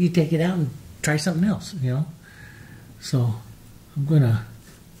like it, you take it out and try something else, you know. So I'm going to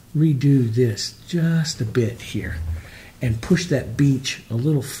redo this just a bit here and push that beach a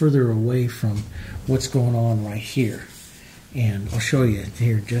little further away from what's going on right here. And I'll show you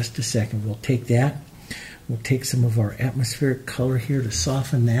here in just a second. We'll take that. We'll take some of our atmospheric color here to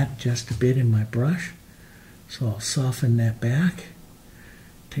soften that just a bit in my brush. So I'll soften that back.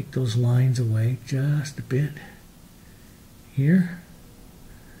 Take those lines away just a bit here.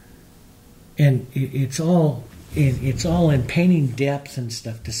 And it's all in painting depth and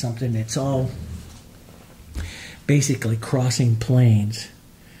stuff to something. It's all basically crossing planes.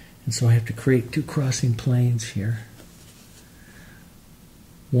 And so I have to create two crossing planes here.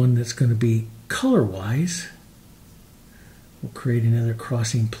 One that's going to be color-wise. We'll create another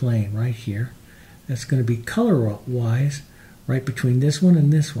crossing plane right here. That's going to be color-wise right between this one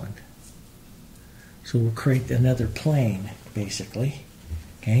and this one. So we'll create another plane, basically.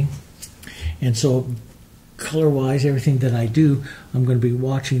 Okay? And so color-wise, everything that I do, I'm going to be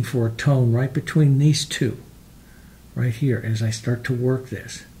watching for a tone right between these two. Right here, as I start to work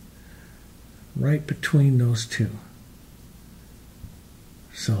this. Right between those two.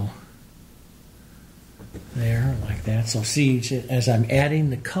 So, there, like that. So see, as I'm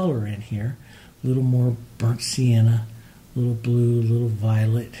adding the color in here, a little more burnt sienna, a little blue, a little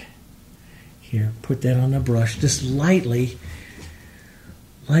violet. Here, put that on the brush. Just lightly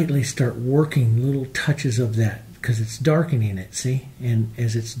start working little touches of that, because it's darkening it, see? And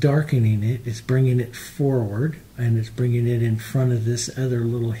as it's darkening it, it's bringing it forward, and it's bringing it in front of this other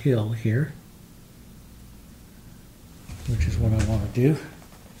little hill here, which is what I want to do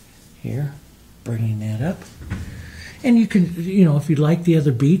here, bringing that up. And you can, you know, if you like the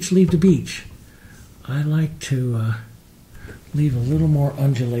other beach, leave the beach. I like to leave a little more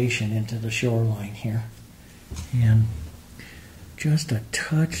undulation into the shoreline here, and just a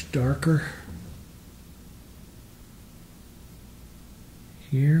touch darker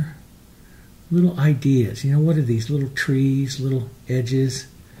here. Little ideas, you know, what are these little trees, little edges,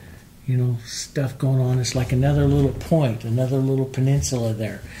 you know, stuff going on. It's like another little point, another little peninsula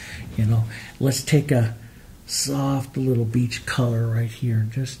there, you know. Let's take a soft little beach color right here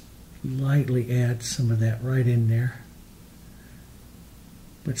and just lightly add some of that right in there,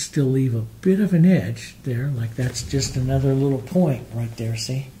 but still leave a bit of an edge there, like that's just another little point right there,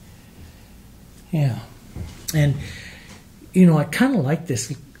 see? Yeah. And, you know, I kind of like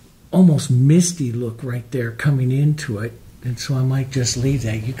this almost misty look right there coming into it, and so I might just leave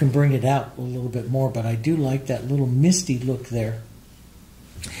that. You can bring it out a little bit more, but I do like that little misty look there.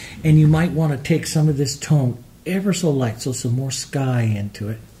 And you might want to take some of this tone ever so light, so some more sky into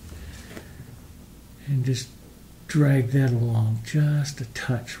it, and just drag that along just a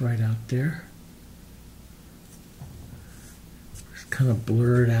touch right out there. Just kind of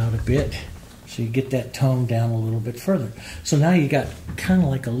blur it out a bit so you get that tone down a little bit further. So now you got kind of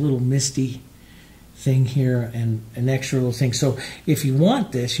like a little misty thing here and an extra little thing. So if you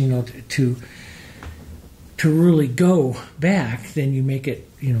want this, you know, to really go back, then you make it,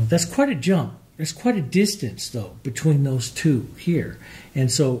 you know, that's quite a jump. There's quite a distance though between those two here. And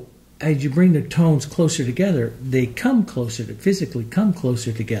so as you bring the tones closer together, they come closer to physically come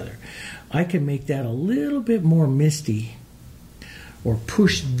closer together. I can make that a little bit more misty, or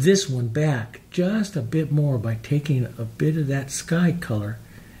push this one back just a bit more by taking a bit of that sky color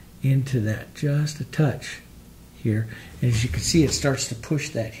into that, just a touch here. And as you can see, it starts to push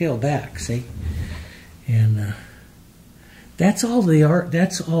that hill back, see? And that's all the art,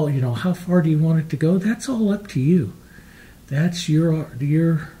 that's all, you know, how far do you want it to go? That's all up to you. That's your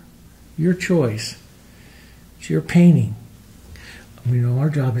choice. It's your painting. You know,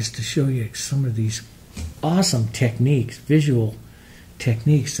 our job is to show you some of these awesome techniques, visual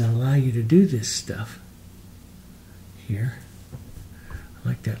techniques that allow you to do this stuff here. I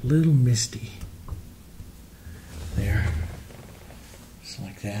like that little misty there. Just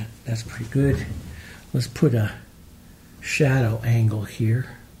like that. That's pretty good. Let's put a shadow angle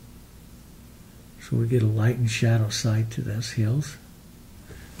here so we get a light and shadow side to those hills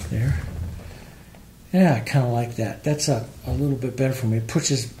there. Yeah, I kind of like that. That's a little bit better for me. It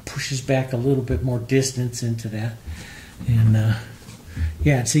pushes back a little bit more distance into that. And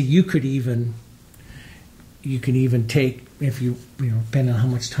yeah, see, you can even take, if you know, depending on how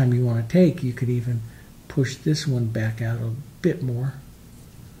much time you want to take, you could even push this one back out a bit more.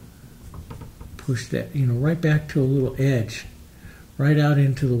 Push that, you know, right back to a little edge, right out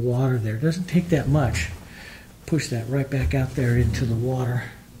into the water there. It doesn't take that much. Push that right back out there into the water,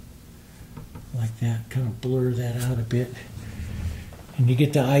 like that. Kind of blur that out a bit. And you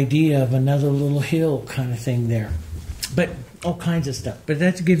get the idea of another little hill kind of thing there. But all kinds of stuff. But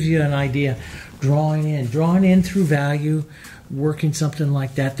that gives you an idea. Drawing in through value, working something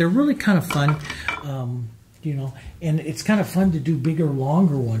like that. They're really kind of fun, you know, and it's kind of fun to do bigger,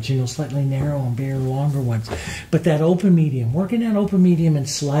 longer ones, you know, slightly narrow and bigger, longer ones. But that open medium, working that open medium and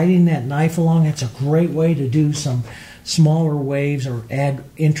sliding that knife along, that's a great way to do some smaller waves or add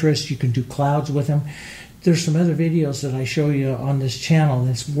interest. You can do clouds with them. There's some other videos that I show you on this channel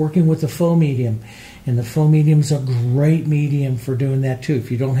that's working with the faux medium. And the faux medium is a great medium for doing that too.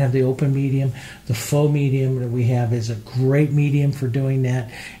 If you don't have the open medium, the faux medium that we have is a great medium for doing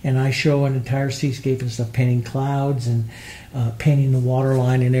that. And I show an entire seascape and stuff, painting clouds and painting the water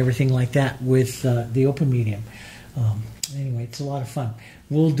line and everything like that with the open medium. Anyway, it's a lot of fun.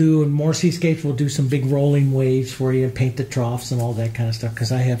 We'll do more seascapes. We'll do some big rolling waves for you and paint the troughs and all that kind of stuff,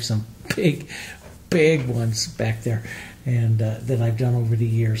 because I have some big ones back there, and that I've done over the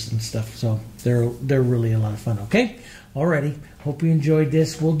years and stuff. So they're really a lot of fun. Okay, alrighty. Hope you enjoyed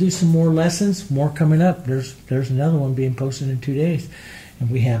this. We'll do some more lessons. More coming up. There's another one being posted in 2 days, and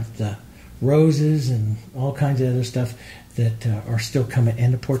we have the roses and all kinds of other stuff that are still coming,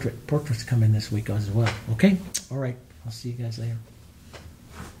 and the portraits coming this week as well. Okay, all right. I'll see you guys later.